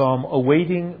this psalm,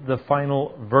 Awaiting the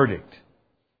Final Verdict.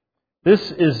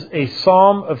 This is a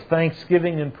psalm of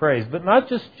thanksgiving and praise, but not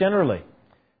just generally.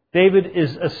 David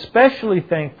is especially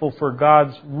thankful for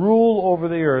God's rule over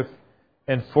the earth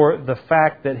and for the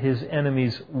fact that his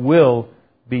enemies will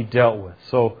be dealt with.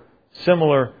 So,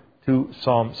 similar to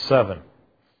Psalm 7.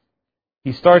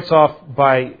 He starts off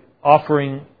by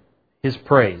offering his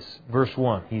praise. Verse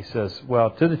 1, he says,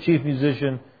 well, to the chief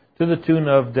musician, to the tune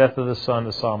of Death of the Son,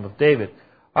 the Psalm of David.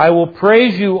 I will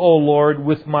praise you, O Lord,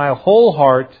 with my whole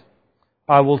heart.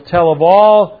 I will tell of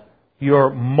all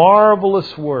your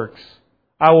marvelous works.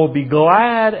 I will be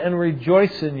glad and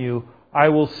rejoice in you. I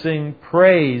will sing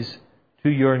praise to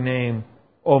your name,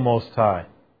 O Most High.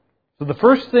 So the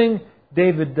first thing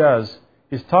David does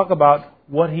is talk about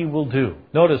what he will do.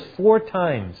 Notice 4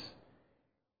 times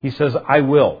he says, I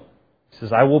will. He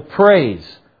says, I will praise.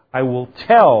 I will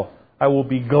tell. I will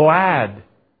be glad.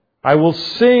 I will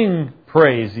sing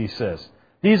praise, he says.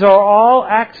 These are all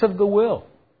acts of the will.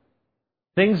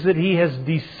 Things that he has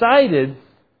decided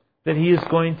that he is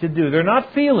going to do. They're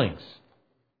not feelings.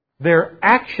 They're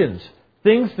actions.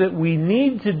 Things that we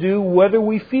need to do whether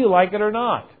we feel like it or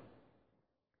not.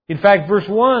 In fact,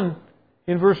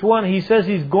 in verse 1, he says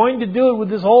he's going to do it with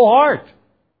his whole heart.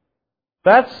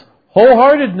 That's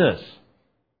wholeheartedness.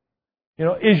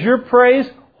 Is your praise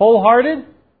wholehearted?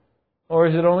 Or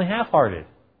is it only half-hearted?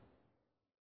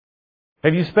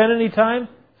 Have you spent any time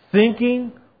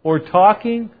thinking or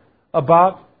talking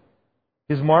about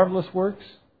His marvelous works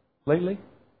lately?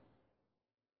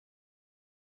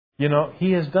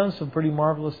 He has done some pretty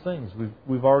marvelous things.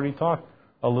 We've already talked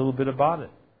a little bit about it.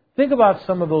 Think about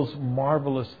some of those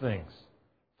marvelous things.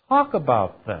 Talk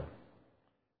about them.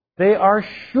 They are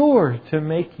sure to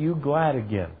make you glad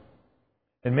again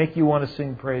and make you want to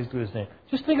sing praise to His name.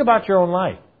 Just think about your own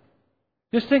life.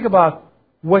 Just think about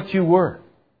what you were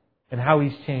and how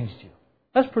He's changed you.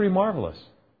 That's pretty marvelous,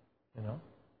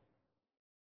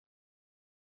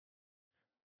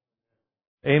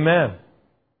 Amen.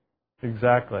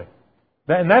 Exactly.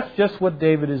 And that's just what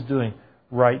David is doing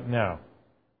right now.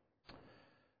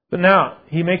 But now,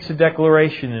 he makes a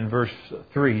declaration in verse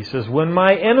 3. He says, When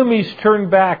my enemies turn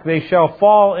back, they shall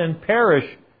fall and perish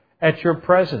at your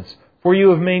presence. For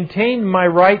you have maintained my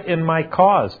right and my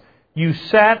cause. You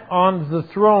sat on the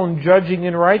throne judging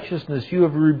in righteousness. You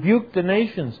have rebuked the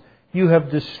nations. You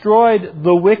have destroyed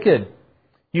the wicked.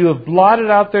 You have blotted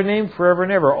out their name forever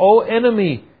and ever. O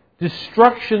enemy,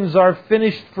 destructions are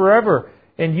finished forever,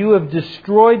 and you have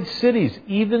destroyed cities.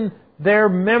 Even their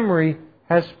memory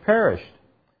has perished.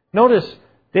 Notice,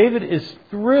 David is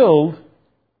thrilled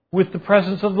with the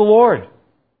presence of the Lord.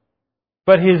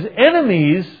 But his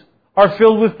enemies are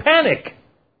filled with panic.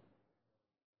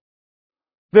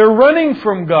 They're running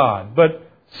from God, but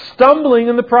stumbling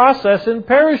in the process and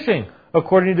perishing,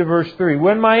 according to verse 3.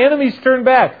 When my enemies turn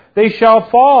back, they shall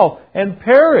fall and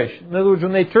perish. In other words,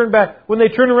 when they turn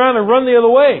around and run the other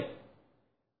way,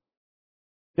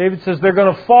 David says they're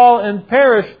going to fall and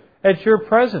perish at your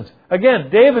presence. Again,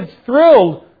 David's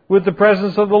thrilled with the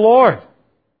presence of the Lord.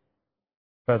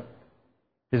 But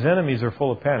his enemies are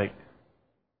full of panic.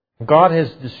 God has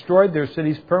destroyed their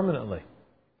cities permanently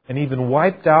and even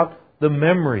wiped out the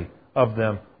memory of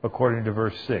them, according to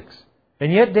verse 6.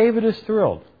 And yet David is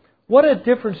thrilled. What a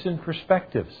difference in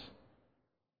perspectives.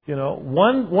 You know,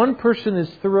 one person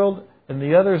is thrilled and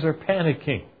the others are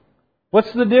panicking.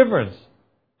 What's the difference?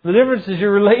 The difference is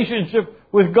your relationship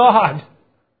with God.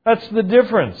 That's the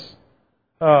difference.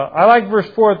 I like verse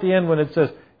 4 at the end when it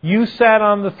says, "You sat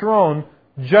on the throne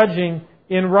judging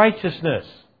in righteousness."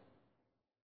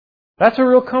 That's a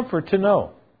real comfort to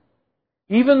know.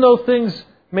 Even though things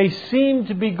may seem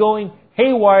to be going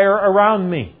haywire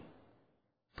around me,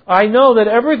 I know that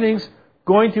everything's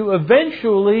going to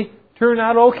eventually turn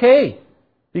out okay,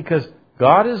 because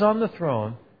God is on the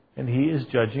throne and He is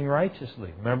judging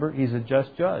righteously. Remember, He's a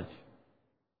just judge.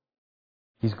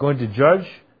 He's going to judge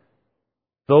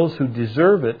those who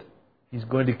deserve it. He's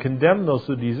going to condemn those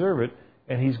who deserve it.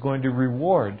 And He's going to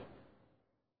reward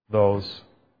those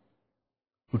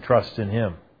who trust in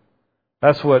Him.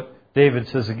 That's what David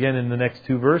says again in the next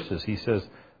two verses. He says,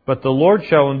 "But the Lord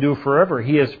shall endure forever.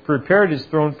 He has prepared His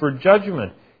throne for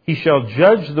judgment. He shall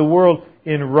judge the world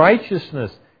in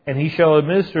righteousness, and He shall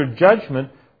administer judgment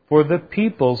for the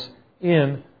peoples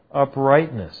in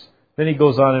uprightness." Then he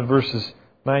goes on in verses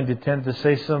 9 to 10 to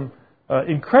say some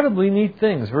incredibly neat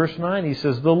things. Verse 9, he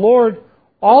says, "The Lord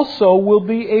also will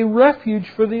be a refuge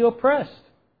for the oppressed,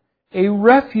 a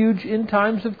refuge in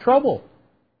times of trouble.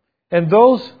 And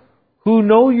those who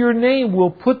know your name will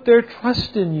put their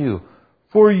trust in you.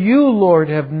 For you, Lord,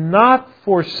 have not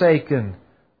forsaken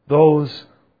those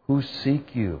who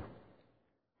seek you."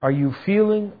 Are you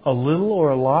feeling a little or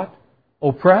a lot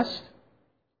oppressed?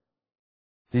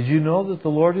 Did you know that the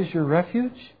Lord is your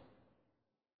refuge?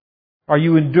 Are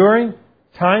you enduring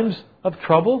times of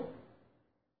trouble?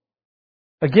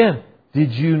 Again,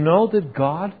 did you know that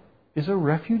God is a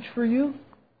refuge for you?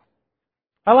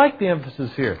 I like the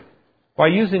emphasis here by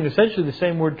using essentially the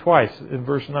same word twice in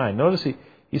verse 9. Notice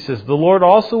he says, "The Lord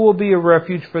also will be a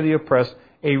refuge for the oppressed,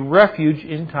 a refuge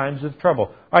in times of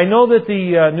trouble." I know that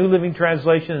the New Living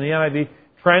Translation and the NIV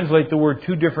translate the word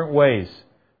two different ways,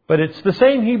 but it's the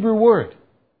same Hebrew word.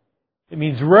 It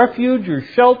means refuge or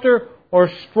shelter or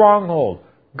stronghold.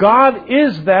 God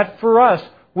is that for us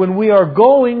when we are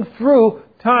going through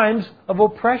times of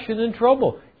oppression and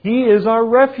trouble. He is our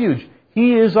refuge.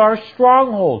 He is our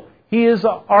stronghold. He is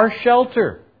our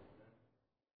shelter.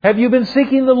 Have you been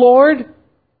seeking the Lord?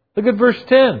 Look at verse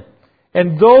 10.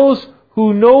 "And those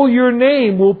who know your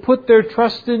name will put their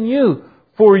trust in you.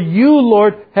 For you,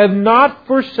 Lord, have not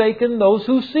forsaken those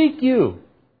who seek you."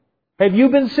 Have you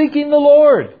been seeking the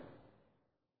Lord?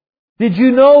 Did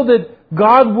you know that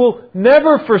God will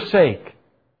never forsake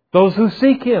those who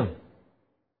seek Him?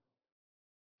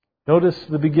 Notice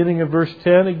the beginning of verse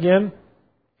 10 again.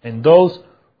 "And those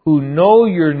who know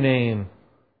your name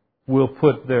will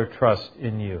put their trust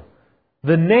in you."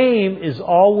 The name is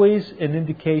always an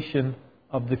indication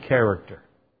of the character.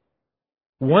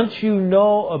 Once you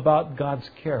know about God's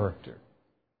character,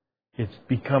 it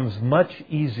becomes much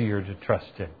easier to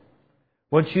trust Him.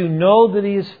 Once you know that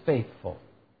He is faithful,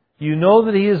 you know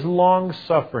that He is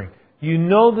long-suffering, you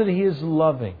know that He is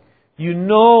loving, you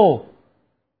know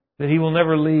that He will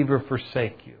never leave or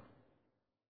forsake you,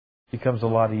 it becomes a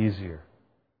lot easier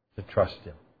to trust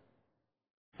Him.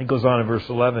 He goes on in verse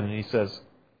 11 and he says,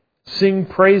 "Sing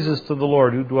praises to the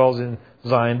Lord who dwells in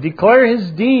Zion. Declare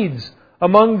His deeds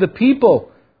among the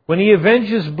people. When He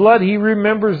avenges blood, He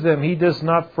remembers them. He does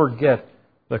not forget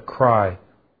the cry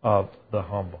of the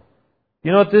humble."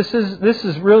 You know what this is? This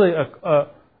is really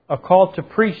a call to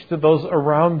preach to those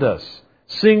around us.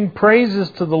 Sing praises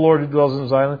to the Lord who dwells in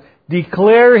Zion.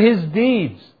 Declare His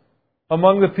deeds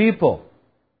among the people.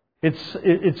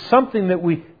 It's something that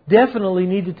we definitely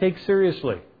need to take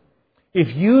seriously.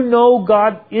 If you know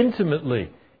God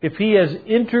intimately, if He has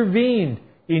intervened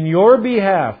in your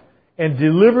behalf and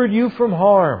delivered you from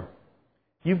harm,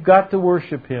 you've got to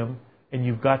worship Him and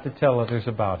you've got to tell others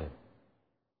about Him.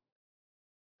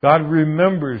 God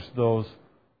remembers those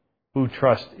who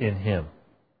trust in Him.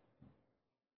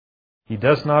 He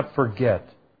does not forget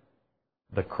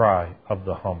the cry of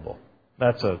the humble.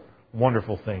 That's a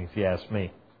wonderful thing, if you ask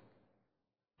me.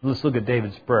 Let's look at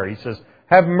David's prayer. He says,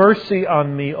 "Have mercy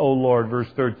on me, O Lord," verse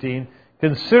 13.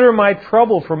 "Consider my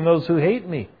trouble from those who hate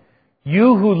me.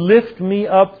 You who lift me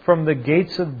up from the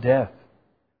gates of death,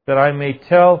 that I may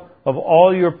tell of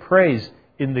all your praise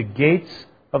in the gates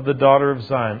of the daughter of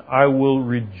Zion. I will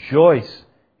rejoice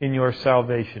in your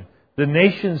salvation. The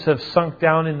nations have sunk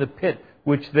down in the pit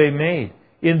which they made,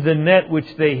 in the net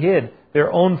which they hid.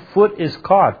 Their own foot is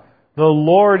caught. The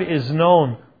Lord is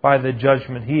known by the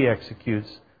judgment He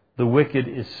executes. The wicked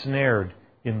is snared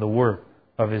in the work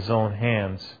of his own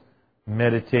hands.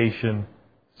 Meditation,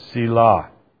 Selah.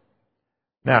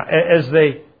 Now, as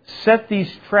they set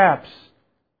these traps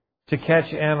to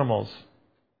catch animals,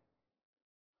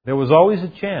 there was always a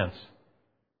chance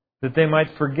that they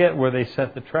might forget where they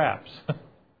set the traps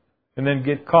and then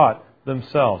get caught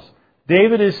themselves.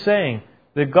 David is saying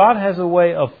that God has a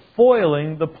way of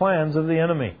foiling the plans of the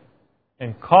enemy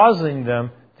and causing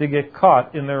them to get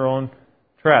caught in their own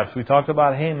traps. We talked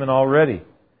about Haman already.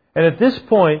 And at this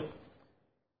point,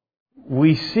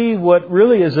 we see what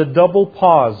really is a double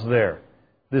pause there.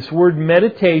 This word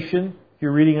meditation, if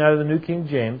you're reading out of the New King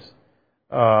James,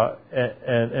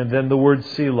 and then the word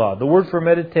Selah. The word for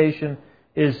meditation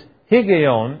is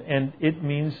higeon, and it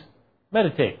means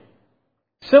meditate.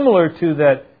 Similar to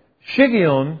that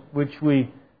shigeon, which we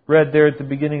read there at the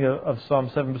beginning of Psalm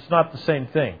 7, but it's not the same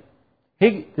thing.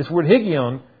 This word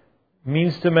higeon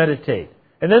means to meditate.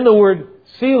 And then the word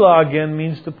Selah again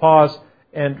means to pause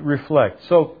and reflect.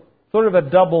 So sort of a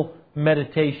double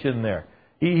meditation there.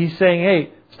 He's saying,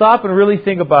 hey, stop and really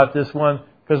think about this one,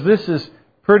 because this is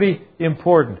pretty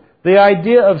important. The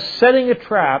idea of setting a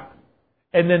trap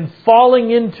and then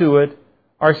falling into it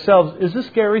ourselves is a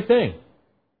scary thing.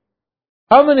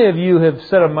 How many of you have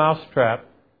set a mouse trap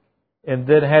and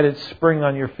then had it spring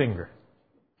on your finger?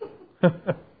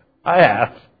 I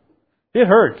have. It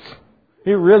hurts.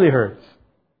 It really hurts.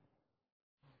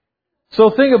 So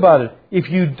think about it. If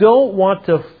you don't want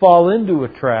to fall into a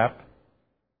trap,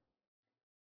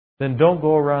 then don't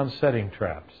go around setting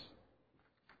traps.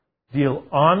 Deal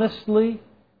honestly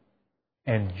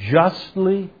and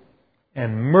justly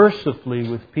and mercifully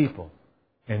with people,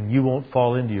 and you won't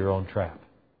fall into your own trap.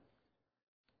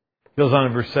 It goes on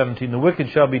in verse 17, the wicked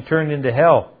shall be turned into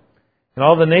hell, and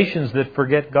all the nations that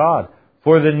forget God.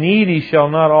 For the needy shall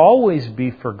not always be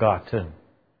forgotten.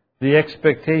 The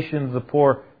expectation of the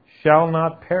poor shall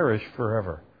not perish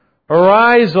forever.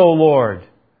 Arise, O Lord.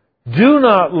 Do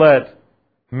not let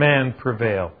man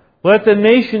prevail. Let the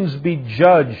nations be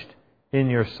judged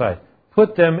in your sight.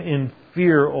 Put them in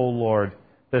fear, O Lord,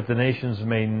 that the nations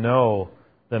may know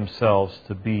themselves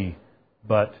to be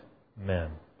but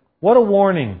men. What a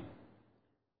warning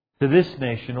to this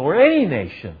nation, or any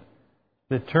nation,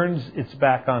 that turns its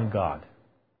back on God.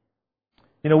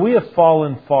 You know, we have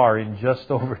fallen far in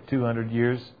just over 200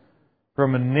 years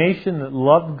from a nation that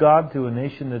loved God to a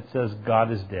nation that says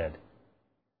God is dead.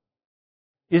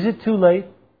 Is it too late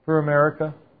for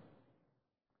America?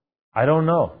 I don't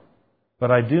know.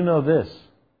 But I do know this.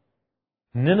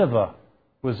 Nineveh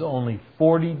was only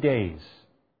 40 days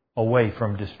away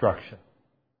from destruction.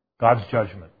 God's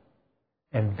judgment.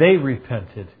 And they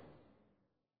repented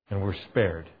and were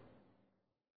spared.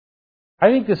 I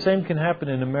think the same can happen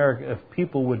in America if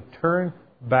people would turn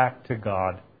back to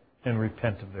God and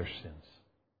repent of their sins.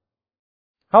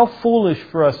 How foolish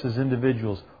for us as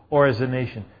individuals or as a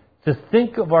nation to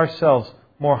think of ourselves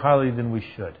more highly than we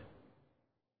should.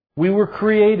 We were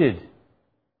created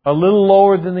a little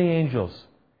lower than the angels,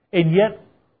 and yet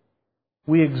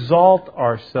we exalt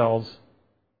ourselves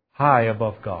high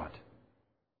above God.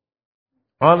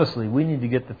 Honestly, we need to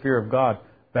get the fear of God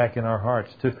back in our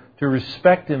hearts, to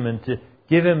respect Him and to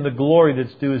give Him the glory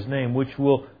that's due His name, which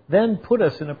will then put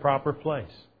us in a proper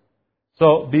place.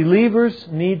 So believers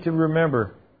need to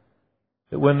remember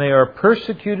that when they are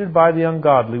persecuted by the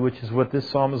ungodly, which is what this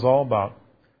psalm is all about,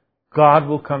 God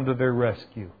will come to their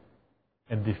rescue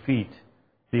and defeat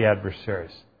the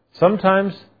adversaries.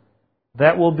 Sometimes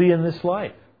that will be in this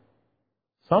life.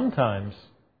 Sometimes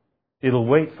it'll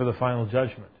wait for the final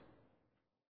judgment.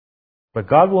 But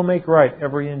God will make right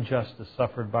every injustice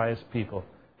suffered by His people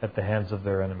at the hands of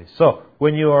their enemies. So,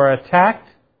 when you are attacked,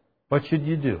 what should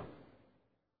you do?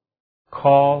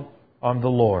 Call on the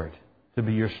Lord to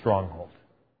be your stronghold.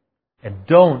 And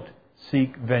don't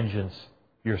seek vengeance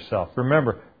yourself.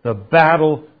 Remember, the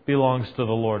battle belongs to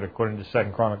the Lord, according to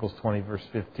 2 Chronicles 20, verse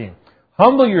 15.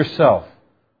 Humble yourself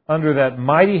under that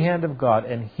mighty hand of God,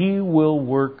 and He will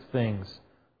work things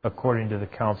according to the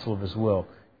counsel of His will.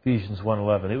 Ephesians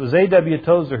 1:11. It was A.W.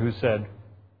 Tozer who said,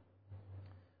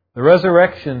 the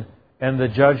resurrection and the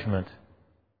judgment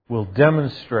will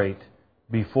demonstrate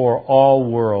before all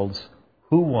worlds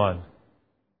who won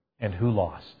and who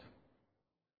lost.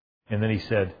 And then he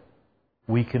said,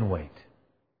 we can wait.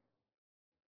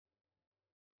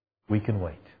 we can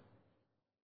wait.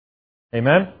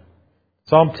 Amen?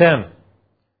 Psalm 10.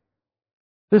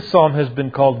 This psalm has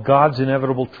been called God's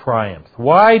inevitable triumph.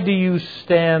 Why do you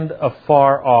stand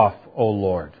afar off, O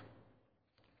Lord?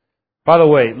 By the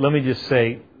way, let me just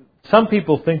say, some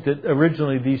people think that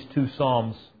originally these two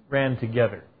psalms ran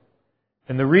together.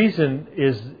 And the reason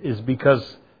is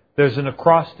because there's an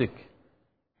acrostic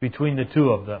between the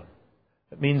two of them.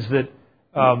 It means that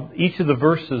each of the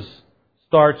verses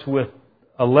starts with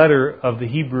a letter of the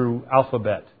Hebrew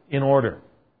alphabet in order.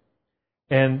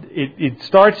 And it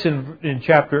starts in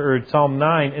Psalm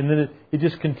 9, and then it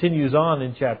just continues on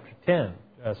in chapter 10,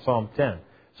 Psalm 10.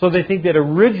 So they think that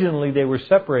originally they were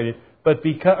separated,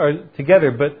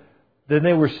 together, but then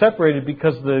they were separated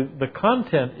because the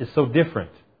content is so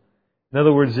different. In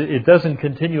other words, it doesn't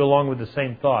continue along with the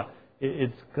same thought.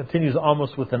 It continues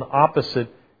almost with an opposite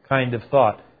kind of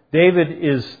thought. David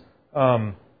is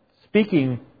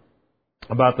speaking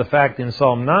about the fact in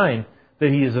Psalm 9 that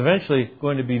he is eventually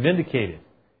going to be vindicated.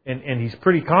 And he's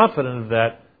pretty confident of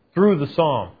that through the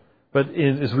psalm. But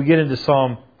as we get into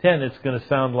Psalm 10, it's going to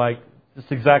sound like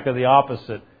just exactly the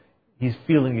opposite. He's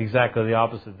feeling exactly the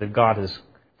opposite, that God has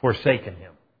forsaken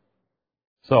him.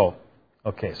 So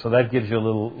that gives you a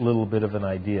little bit of an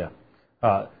idea.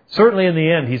 Certainly in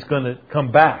the end, he's going to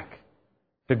come back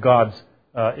to God's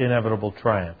inevitable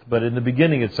triumph. But in the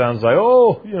beginning, it sounds like,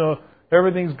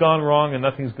 everything's gone wrong and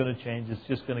nothing's going to change. It's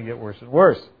just going to get worse and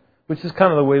worse, which is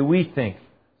kind of the way we think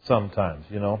sometimes,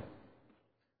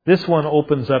 This one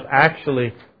opens up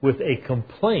actually with a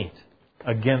complaint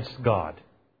against God.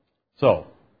 So,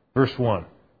 verse 1.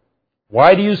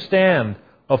 Why do you stand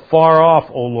afar off,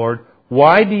 O Lord?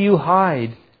 Why do you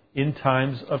hide in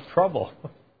times of trouble?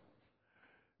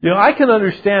 I can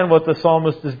understand what the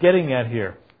psalmist is getting at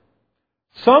here.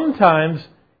 Sometimes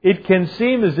it can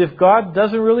seem as if God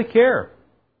doesn't really care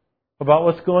about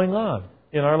what's going on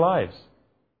in our lives.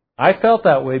 I felt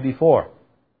that way before.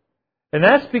 And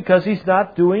that's because He's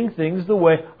not doing things the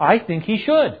way I think He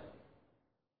should.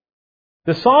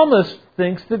 The psalmist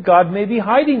thinks that God may be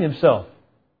hiding Himself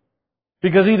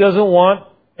because He doesn't want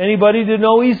anybody to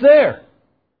know He's there.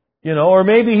 Or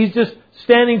maybe He's just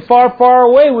standing far, far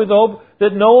away with hope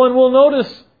that no one will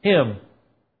notice Him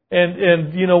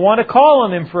and want to call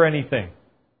on Him for anything.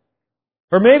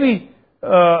 Or maybe,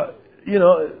 who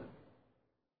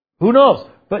knows?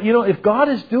 But, if God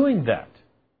is doing that,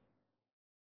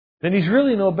 then He's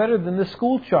really no better than this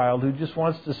school child who just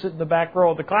wants to sit in the back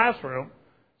row of the classroom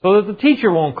so that the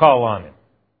teacher won't call on him.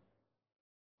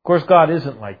 Of course, God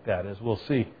isn't like that, as we'll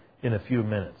see in a few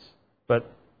minutes. But,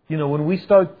 when we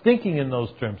start thinking in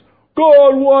those terms,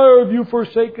 God, why have you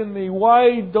forsaken me?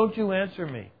 Why don't you answer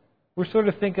me? We're sort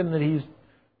of thinking that He's,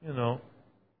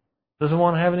 doesn't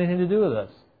want to have anything to do with us.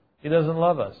 He doesn't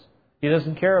love us. He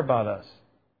doesn't care about us.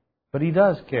 But He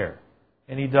does care.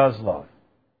 And He does love.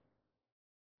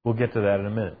 We'll get to that in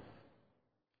a minute.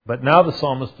 But now the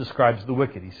psalmist describes the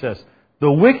wicked. He says,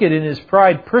 the wicked in his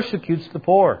pride persecutes the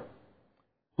poor.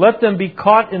 Let them be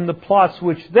caught in the plots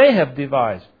which they have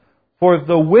devised. For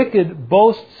the wicked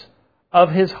boasts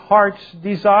of his heart's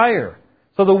desire.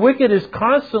 So the wicked is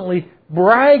constantly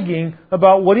bragging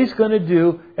about what he's going to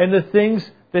do and the things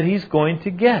that he's going to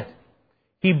get.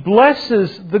 He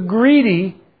blesses the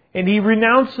greedy and he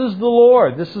renounces the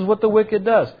Lord. This is what the wicked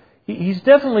does. He's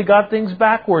definitely got things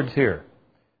backwards here.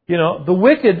 The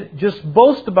wicked just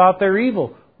boast about their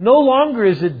evil. No longer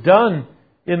is it done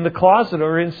in the closet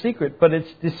or in secret, but it's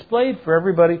displayed for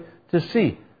everybody to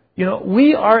see.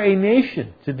 We are a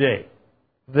nation today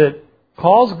that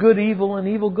calls good evil and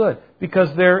evil good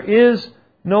because there is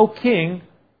no king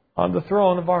on the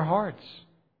throne of our hearts.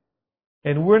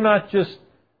 And we're not just,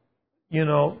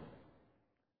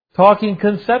 talking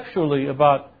conceptually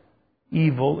about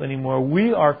evil anymore.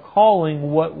 We are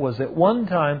calling what was at one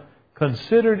time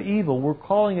considered evil, we're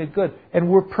calling it good. And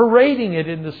we're parading it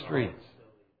in the streets.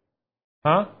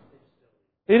 Huh?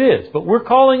 It is, but we're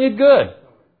calling it good.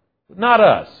 Not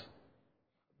us.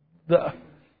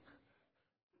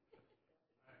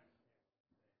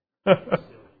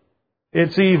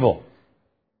 It's evil.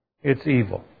 It's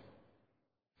evil.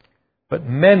 But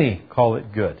many call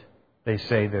it good. They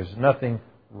say there's nothing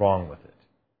wrong with it.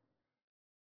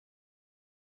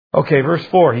 Okay, verse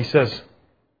 4, he says,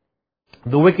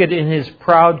 the wicked in his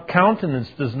proud countenance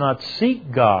does not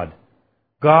seek God.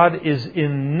 God is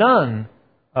in none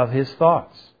of his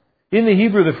thoughts. In the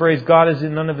Hebrew, the phrase, God is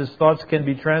in none of his thoughts, can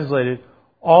be translated,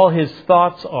 all his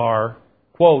thoughts are,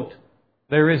 quote,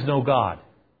 there is no God.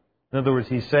 In other words,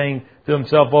 he's saying to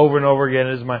himself over and over again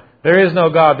in his mind, there is no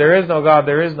God, there is no God,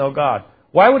 there is no God.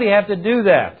 Why would he have to do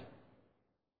that?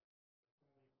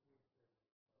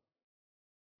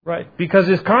 Right? Because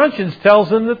his conscience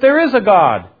tells him that there is a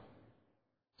God.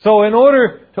 So in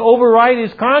order to override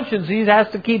his conscience, he has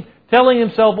to keep telling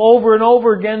himself over and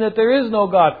over again that there is no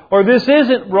God, or this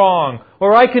isn't wrong,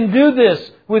 or I can do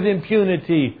this with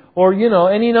impunity, or,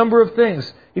 any number of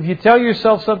things. If you tell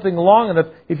yourself something long enough,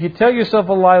 if you tell yourself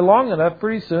a lie long enough,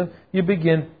 pretty soon you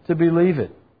begin to believe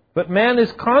it. But man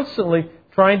is constantly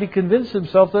trying to convince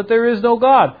himself that there is no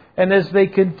God. And as they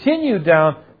continue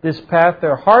down this path,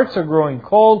 their hearts are growing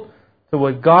cold to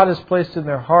what God has placed in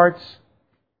their hearts,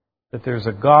 that there's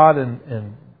a God and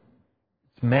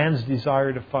it's man's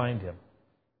desire to find Him.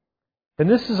 And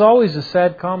this is always a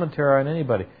sad commentary on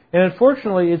anybody. And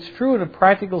unfortunately, it's true in a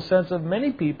practical sense of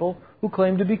many people who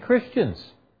claim to be Christians.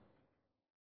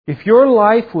 If your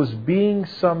life was being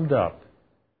summed up,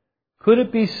 could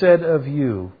it be said of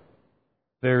you,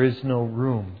 there is no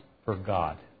room for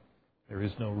God? There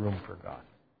is no room for God.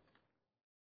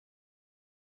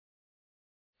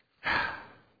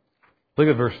 Look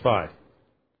at verse 5. It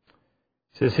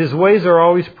says, His ways are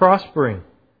always prospering.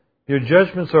 Your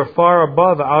judgments are far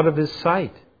above out of His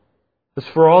sight. As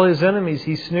for all His enemies,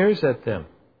 He sneers at them.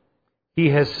 He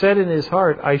has said in His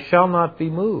heart, I shall not be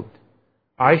moved.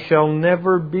 I shall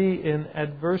never be in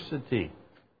adversity.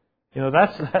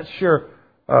 That's sure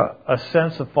a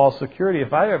sense of false security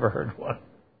if I've ever heard one.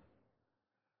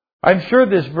 I'm sure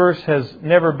this verse has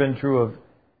never been true of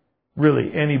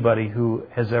really anybody who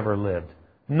has ever lived.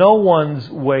 No one's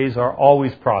ways are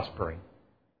always prospering.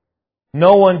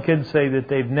 No one can say that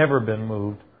they've never been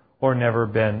moved or never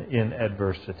been in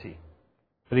adversity.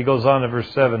 But he goes on to verse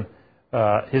 7.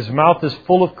 His mouth is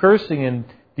full of cursing and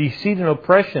deceit and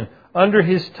oppression. Under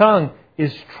his tongue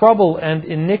is trouble and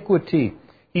iniquity.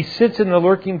 He sits in the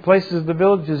lurking places of the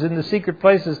villages, in the secret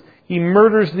places. He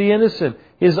murders the innocent.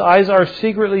 His eyes are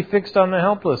secretly fixed on the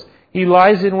helpless. He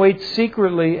lies in wait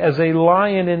secretly as a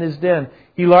lion in his den.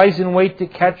 He lies in wait to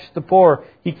catch the poor.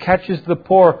 He catches the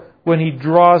poor when he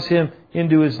draws him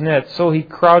into his net. So he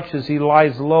crouches, he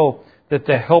lies low, that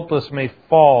the helpless may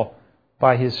fall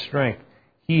by his strength.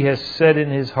 He has said in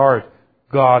his heart,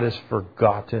 God is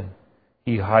forgotten.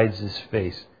 He hides his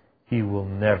face. He will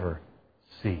never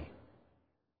see.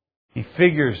 He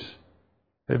figures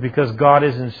that because God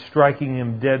isn't striking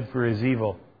him dead for his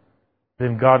evil,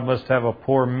 then God must have a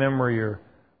poor memory, or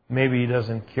maybe He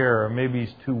doesn't care, or maybe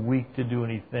He's too weak to do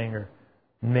anything, or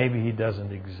maybe He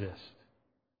doesn't exist.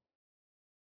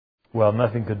 Well,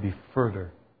 nothing could be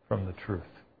further from the truth.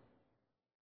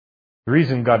 The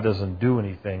reason God doesn't do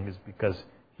anything is because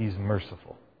He's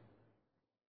merciful.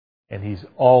 And He's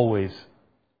always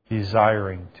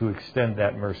desiring to extend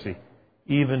that mercy,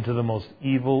 even to the most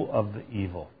evil of the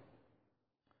evil.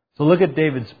 So look at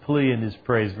David's plea in his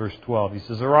praise, verse 12. He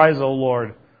says, Arise, O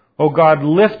Lord. O God,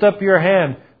 lift up your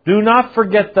hand. Do not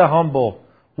forget the humble.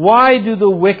 Why do the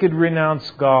wicked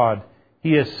renounce God?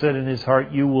 He has said in his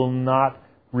heart, You will not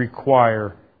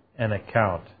require an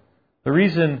account. The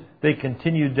reason they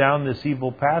continue down this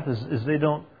evil path is they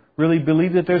don't really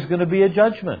believe that there's going to be a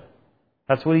judgment.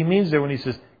 That's what he means there when he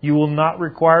says, You will not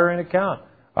require an account.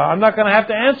 I'm not going to have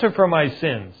to answer for my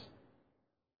sins.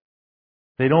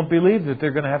 They don't believe that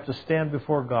they're going to have to stand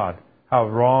before God. How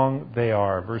wrong they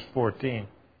are. Verse 14.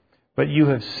 But you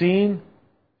have seen,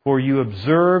 for you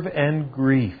observe and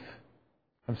grief.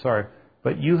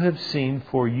 But you have seen,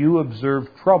 for you observe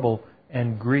trouble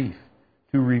and grief.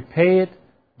 To repay it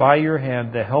by your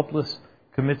hand, the helpless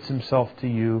commits himself to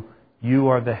you. You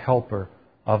are the helper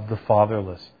of the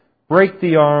fatherless. Break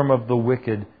the arm of the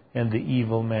wicked and the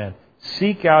evil man.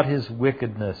 Seek out his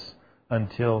wickedness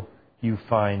until you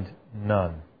find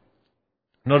none.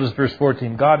 Notice verse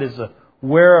 14. God is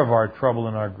aware of our trouble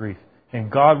and our grief, and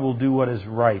God will do what is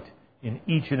right in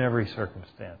each and every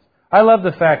circumstance. I love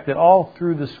the fact that all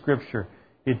through the Scripture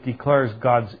it declares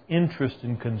God's interest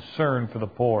and concern for the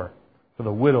poor, for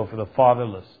the widow, for the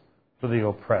fatherless, for the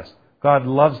oppressed. God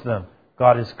loves them.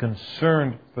 God is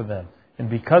concerned for them. And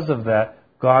because of that,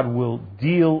 God will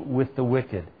deal with the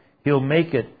wicked. He'll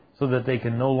make it so that they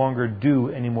can no longer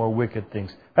do any more wicked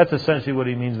things. That's essentially what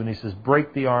he means when he says,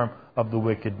 break the arm of the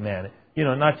wicked man.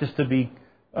 Not just to be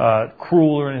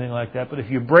cruel or anything like that, but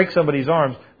if you break somebody's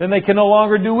arms, then they can no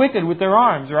longer do wicked with their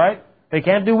arms, right? They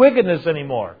can't do wickedness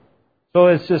anymore. So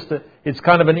it's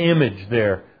kind of an image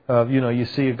there. You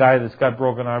see a guy that's got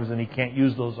broken arms and he can't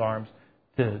use those arms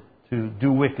to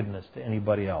do wickedness to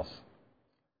anybody else.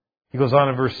 He goes on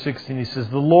in verse 16, he says,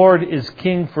 The Lord is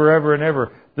king forever and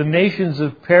ever. The nations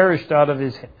have perished out of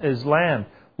his land.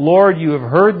 Lord, you have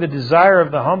heard the desire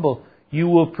of the humble. You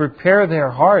will prepare their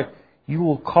heart. You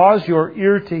will cause your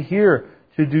ear to hear,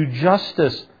 to do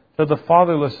justice to the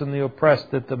fatherless and the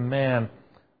oppressed, that the man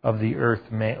of the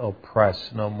earth may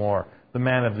oppress no more. The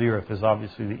man of the earth is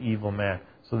obviously the evil man,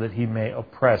 so that he may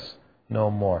oppress no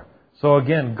more. So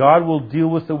again, God will deal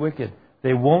with the wicked.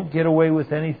 They won't get away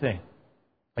with anything.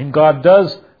 And God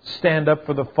does stand up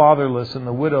for the fatherless and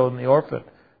the widow and the orphan.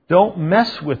 Don't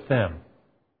mess with them,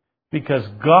 because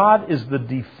God is the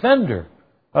defender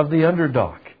of the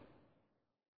underdog.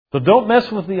 So don't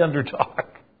mess with the underdog.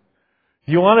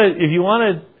 If you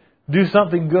want to do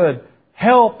something good,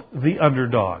 help the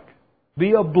underdog.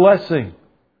 Be a blessing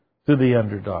to the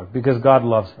underdog, because God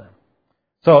loves them.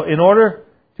 So in order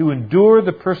to endure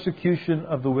the persecution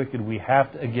of the wicked, we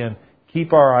have to, again,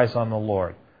 keep our eyes on the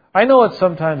Lord. I know it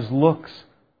sometimes looks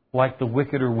like the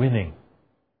wicked are winning,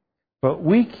 but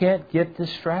we can't get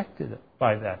distracted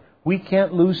by that. We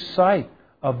can't lose sight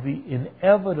of the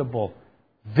inevitable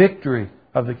victory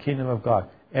of the kingdom of God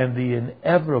and the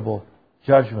inevitable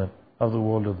judgment of the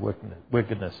world of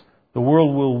wickedness. The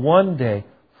world will one day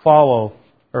fall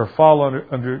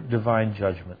under divine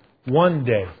judgment. One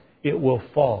day it will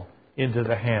fall into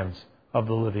the hands of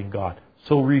the living God.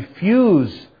 So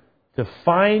refuse to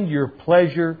find your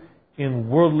pleasure in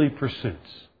worldly pursuits.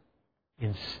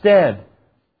 Instead,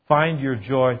 find your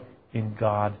joy in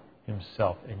God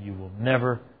Himself, and you will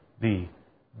never be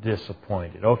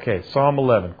disappointed. Okay, Psalm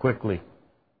 11, quickly.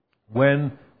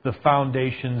 When the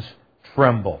foundations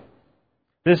tremble.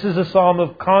 This is a psalm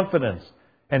of confidence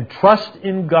and trust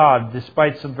in God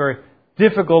despite some very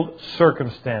difficult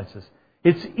circumstances.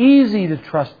 It's easy to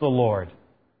trust the Lord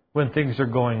when things are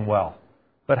going well.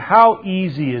 But how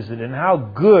easy is it, and how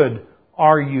good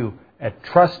are you at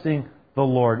trusting the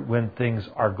Lord when things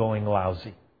are going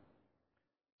lousy?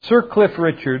 Sir Cliff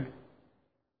Richard,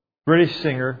 British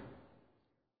singer,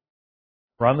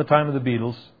 around the time of the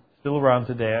Beatles, still around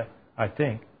today, I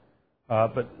think,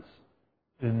 but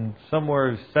in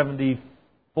somewhere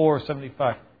 74,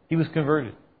 75, he was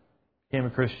converted, became a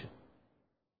Christian.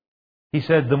 He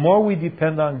said, the more we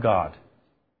depend on God,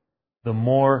 the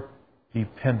more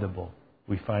dependable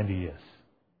we find He is.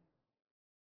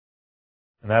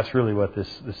 And that's really what this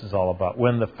is all about.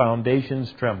 When the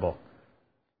foundations tremble,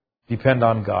 depend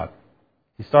on God.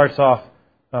 He starts off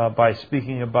by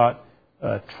speaking about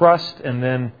trust and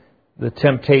then the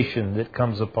temptation that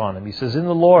comes upon him. He says, in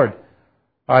the Lord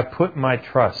I put my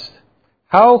trust.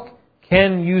 How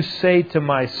can you say to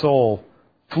my soul,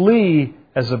 flee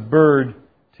as a bird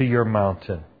to your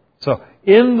mountain? So,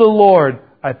 in the Lord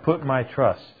I put my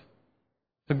trust.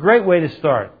 It's a great way to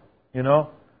start, you know.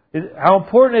 How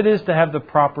important it is to have the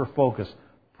proper focus.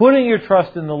 Putting your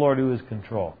trust in the Lord who is in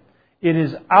control. It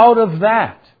is out of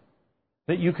that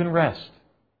you can rest.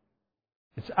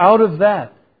 It's out of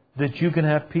that you can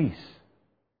have peace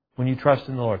when you trust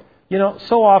in the Lord. You know,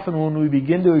 so often when we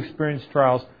begin to experience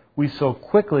trials, we so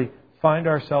quickly find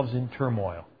ourselves in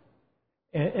turmoil.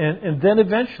 And then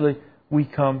eventually we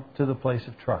come to the place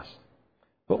of trust.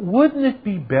 But wouldn't it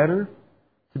be better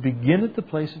to begin at the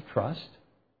place of trust?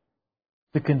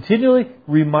 To continually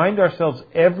remind ourselves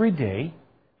every day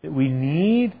that we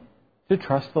need to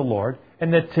trust the Lord,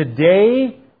 and that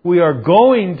today we are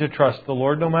going to trust the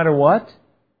Lord no matter what?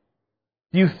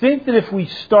 Do you think that if we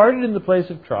started in the place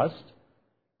of trust,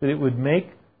 that it would make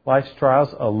life's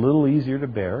trials a little easier to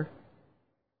bear?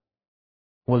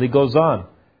 Well, he goes on.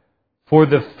 For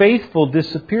the faithful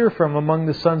disappear from among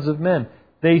the sons of men.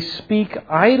 They speak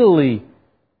idly,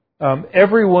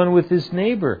 everyone with his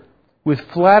neighbor. With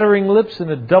flattering lips and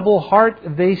a double heart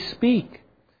they speak.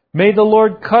 May the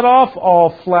Lord cut off all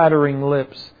flattering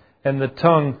lips and the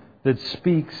tongue that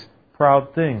speaks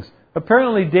proud things.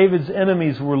 Apparently David's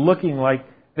enemies were looking like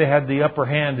they had the upper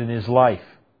hand in his life.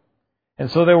 And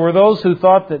so there were those who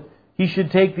thought that he should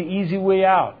take the easy way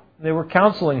out. They were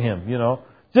counseling him,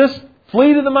 just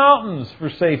flee to the mountains for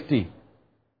safety.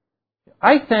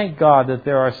 I thank God that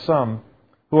there are some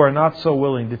who are not so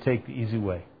willing to take the easy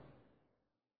way.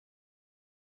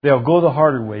 They'll go the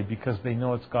harder way because they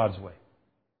know it's God's way.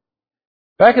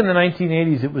 Back in the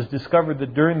 1980s, it was discovered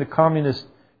that during the communist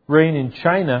reign in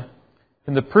China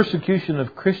and the persecution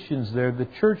of Christians there, the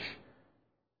church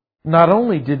not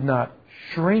only did not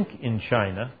shrink in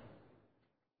China,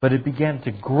 but it began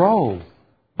to grow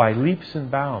by leaps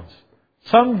and bounds.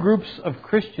 Some groups of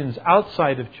Christians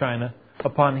outside of China,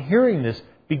 upon hearing this,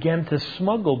 began to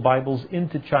smuggle Bibles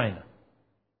into China.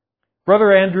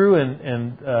 Brother Andrew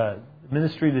and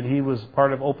ministry that he was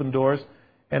part of, Open Doors,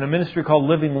 and a ministry called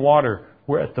Living Water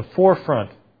were at the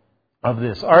forefront of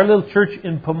this. Our little church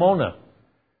in Pomona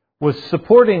was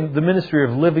supporting the ministry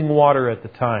of Living Water at the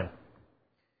time.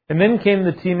 And then came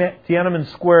the Tiananmen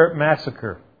Square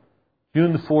massacre,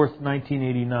 June the 4th,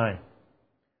 1989.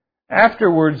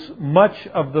 Afterwards, much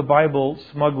of the Bible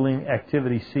smuggling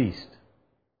activity ceased.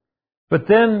 But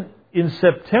then, in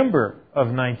September of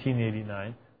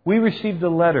 1989, we received a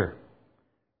letter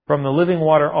from the Living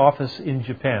Water office in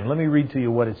Japan. Let me read to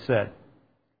you what it said.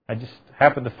 I just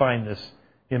happened to find this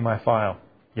in my file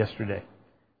yesterday.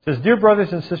 It says, "Dear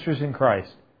brothers and sisters in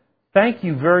Christ, thank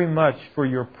you very much for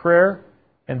your prayer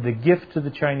and the gift to the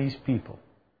Chinese people.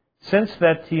 Since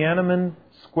that Tiananmen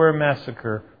Square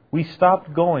massacre, we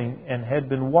stopped going and had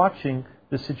been watching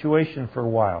the situation for a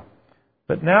while.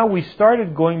 But now we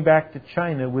started going back to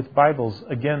China with Bibles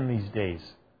again these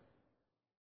days.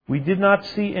 We did not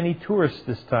see any tourists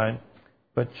this time,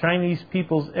 but Chinese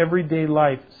people's everyday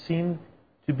life seemed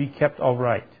to be kept all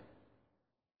right.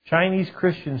 Chinese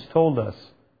Christians told us,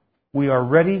 we are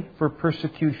ready for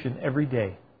persecution every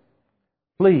day.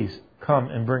 Please come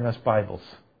and bring us Bibles."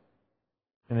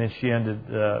 And then she ended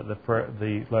the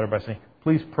letter by saying,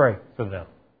 "Please pray for them."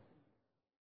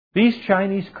 These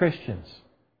Chinese Christians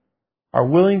are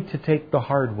willing to take the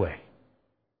hard way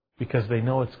because they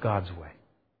know it's God's way.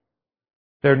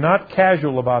 They're not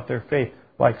casual about their faith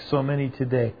like so many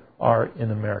today are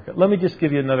in America. Let me just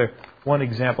give you one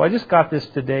example. I just got this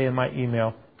today in my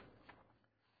email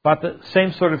about the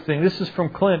same sort of thing. This is from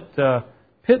Clint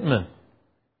Pittman,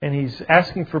 and he's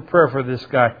asking for prayer for this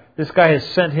guy. This guy has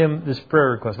sent him this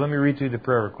prayer request. Let me read to you the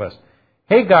prayer request.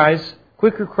 "Hey guys,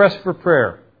 quick request for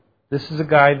prayer." This is a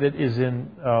guy that is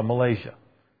in Malaysia.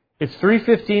 "It's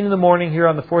 3:15 in the morning here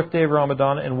on the 4th day of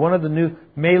Ramadan, and one of the new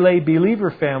Malay believer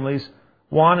families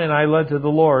Juan and I led to the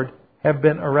Lord have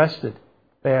been arrested.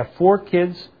 They have 4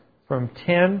 kids from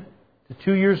 10 to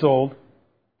 2 years old,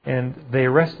 and they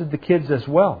arrested the kids as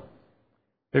well.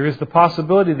 There is the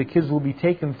possibility the kids will be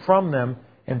taken from them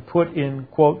and put in,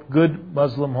 quote, good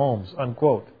Muslim homes,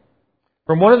 unquote.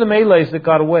 From one of the Malays that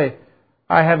got away,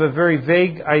 I have a very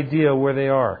vague idea where they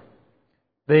are.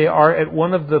 They are at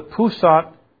one of the Pusat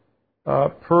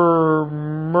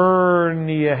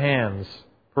Permerniahans,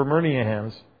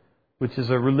 which is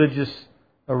a religious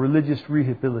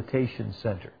rehabilitation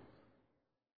center,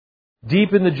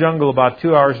 deep in the jungle about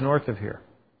 2 hours north of here.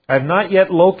 I have not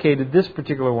yet located this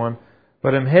particular one,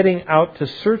 but I'm heading out to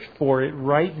search for it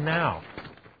right now."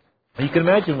 You can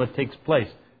imagine what takes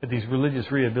place at these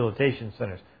religious rehabilitation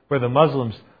centers, where the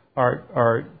Muslims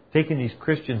are taking these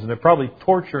Christians and they're probably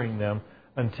torturing them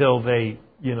until they,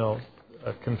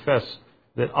 confess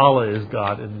that Allah is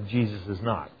God and Jesus is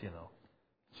not.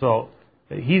 So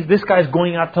this guy's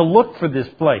going out to look for this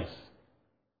place.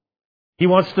 He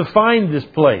wants to find this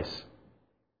place.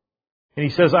 And he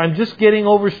says, "I'm just getting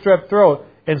over strep throat,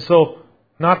 and so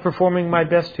not performing my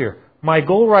best here. My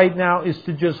goal right now is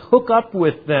to just hook up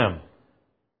with them.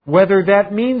 Whether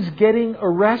that means getting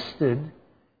arrested,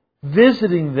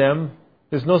 visiting them,"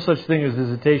 there's no such thing as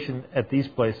visitation at these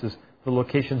places. The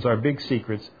locations are big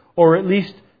secrets. "Or at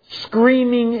least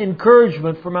screaming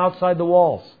encouragement from outside the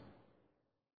walls."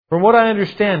 From what I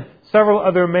understand, several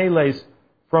other Malays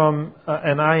from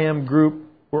an IM group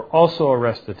were also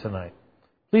arrested tonight.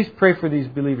 Please pray for these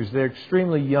believers. They're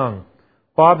extremely young.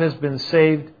 Bob has been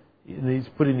saved. He's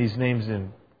putting these names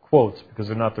in quotes because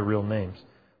they're not the real names.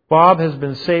 Bob has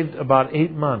been saved about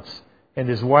 8 months and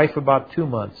his wife about 2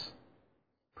 months.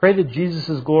 Pray that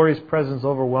Jesus' glorious presence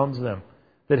overwhelms them,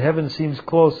 that heaven seems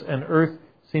close and earth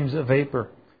seems a vapor,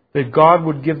 that God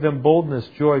would give them boldness,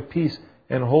 joy, peace,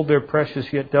 and hold their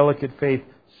precious yet delicate faith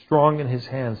strong in His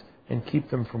hands and keep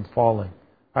them from falling.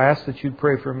 I ask that you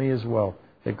pray for me as well,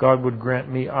 that God would grant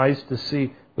me eyes to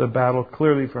see the battle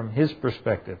clearly from His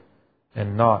perspective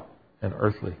and not an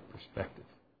earthly perspective.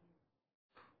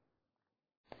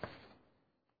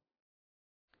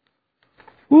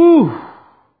 Woo!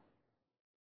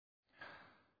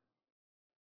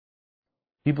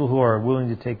 People who are willing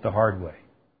to take the hard way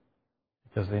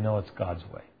because they know it's God's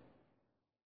way.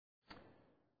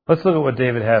 Let's look at what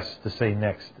David has to say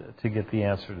next to get the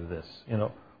answer to this.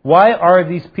 Why are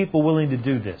these people willing to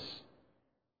do this?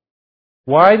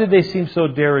 Why did they seem so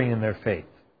daring in their faith?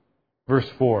 Verse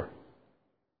 4.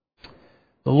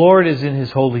 The Lord is in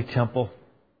His holy temple.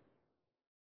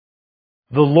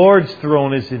 The Lord's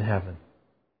throne is in heaven.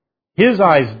 His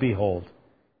eyes behold.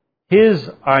 His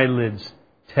eyelids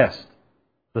test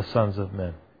the sons of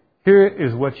men. Here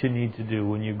is what you need to do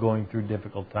when you're going through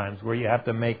difficult times, where you have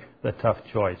to make the tough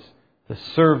choice, to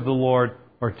serve the Lord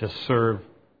or to serve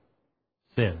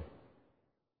sin.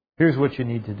 Here's what you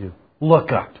need to do.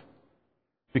 Look up,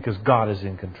 because God is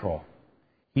in control.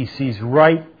 He sees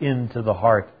right into the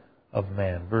heart of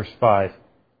man. Verse 5.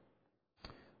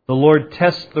 The Lord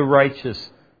tests the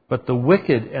righteous, but the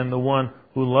wicked and the one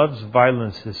who loves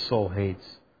violence His soul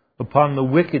hates. Upon the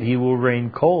wicked He will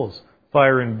rain coals.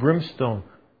 fire and brimstone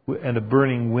and a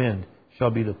burning wind shall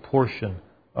be the portion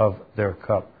of their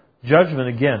cup. Judgment,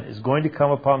 again, is going to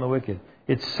come upon the wicked.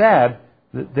 It's sad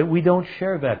that we don't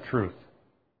share that truth.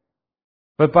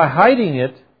 But by hiding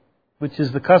it, which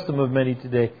is the custom of many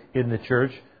today in the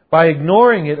church, by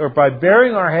ignoring it or by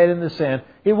burying our head in the sand,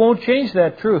 it won't change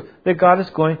that truth that God is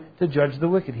going to judge the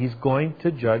wicked. He's going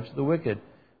to judge the wicked.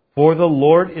 For the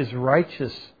Lord is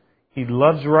righteous. He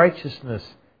loves righteousness.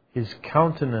 His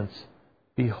countenance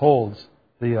beholds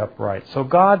the upright. So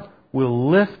God will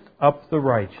lift up the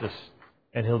righteous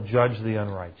and He'll judge the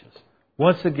unrighteous.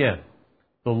 Once again,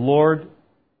 the Lord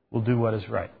will do what is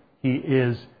right. He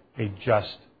is a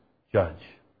just judge.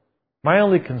 My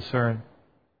only concern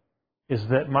is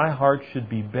that my heart should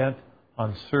be bent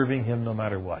on serving Him no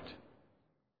matter what.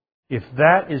 If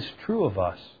that is true of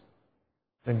us,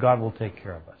 then God will take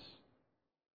care of us.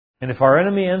 And if our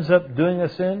enemy ends up doing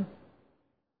us in,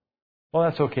 well,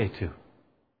 that's okay too.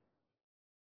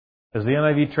 As the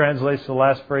NIV translates the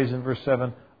last phrase in verse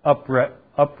 7,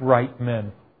 upright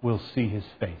men will see His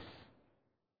face.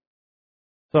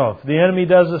 So, if the enemy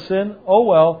does us in, oh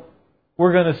well,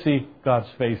 we're going to see God's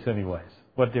face anyways.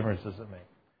 What difference does it make?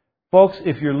 Folks,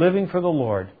 if you're living for the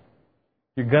Lord,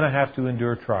 you're going to have to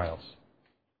endure trials.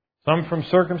 Some from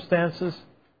circumstances,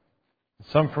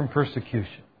 some from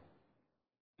persecution.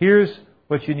 Here's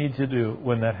what you need to do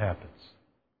when that happens.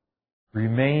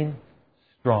 Remain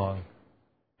strong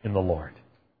in the Lord.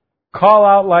 Call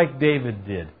out like David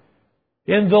did.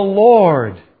 In the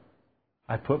Lord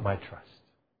I put my trust.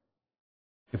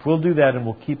 If we'll do that and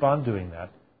we'll keep on doing that,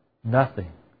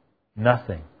 nothing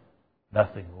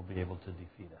will be able to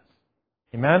defeat us.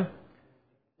 Amen?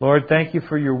 Lord, thank You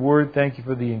for Your word. Thank You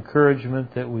for the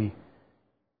encouragement that we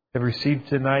have received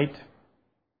tonight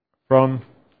from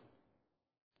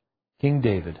King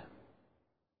David.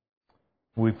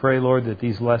 We pray, Lord, that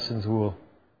these lessons will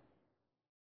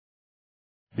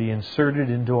be inserted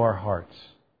into our hearts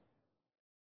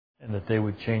and that they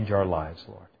would change our lives,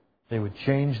 Lord. They would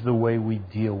change the way we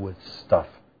deal with stuff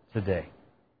today.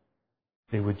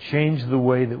 They would change the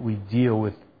way that we deal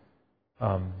with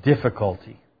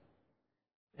difficulty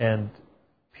and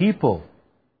people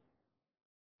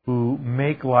who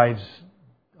make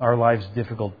our lives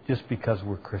difficult just because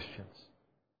we're Christians.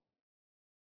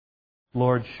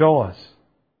 Lord, show us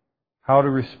how to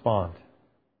respond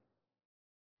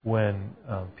when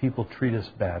people treat us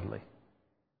badly.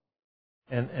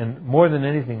 And more than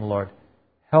anything, Lord,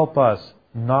 help us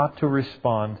not to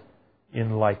respond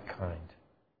in like kind,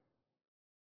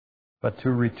 but to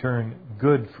return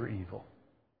good for evil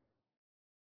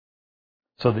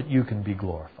so that You can be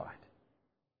glorified.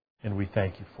 And we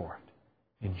thank You for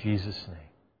it. In Jesus'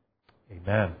 name,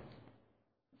 amen.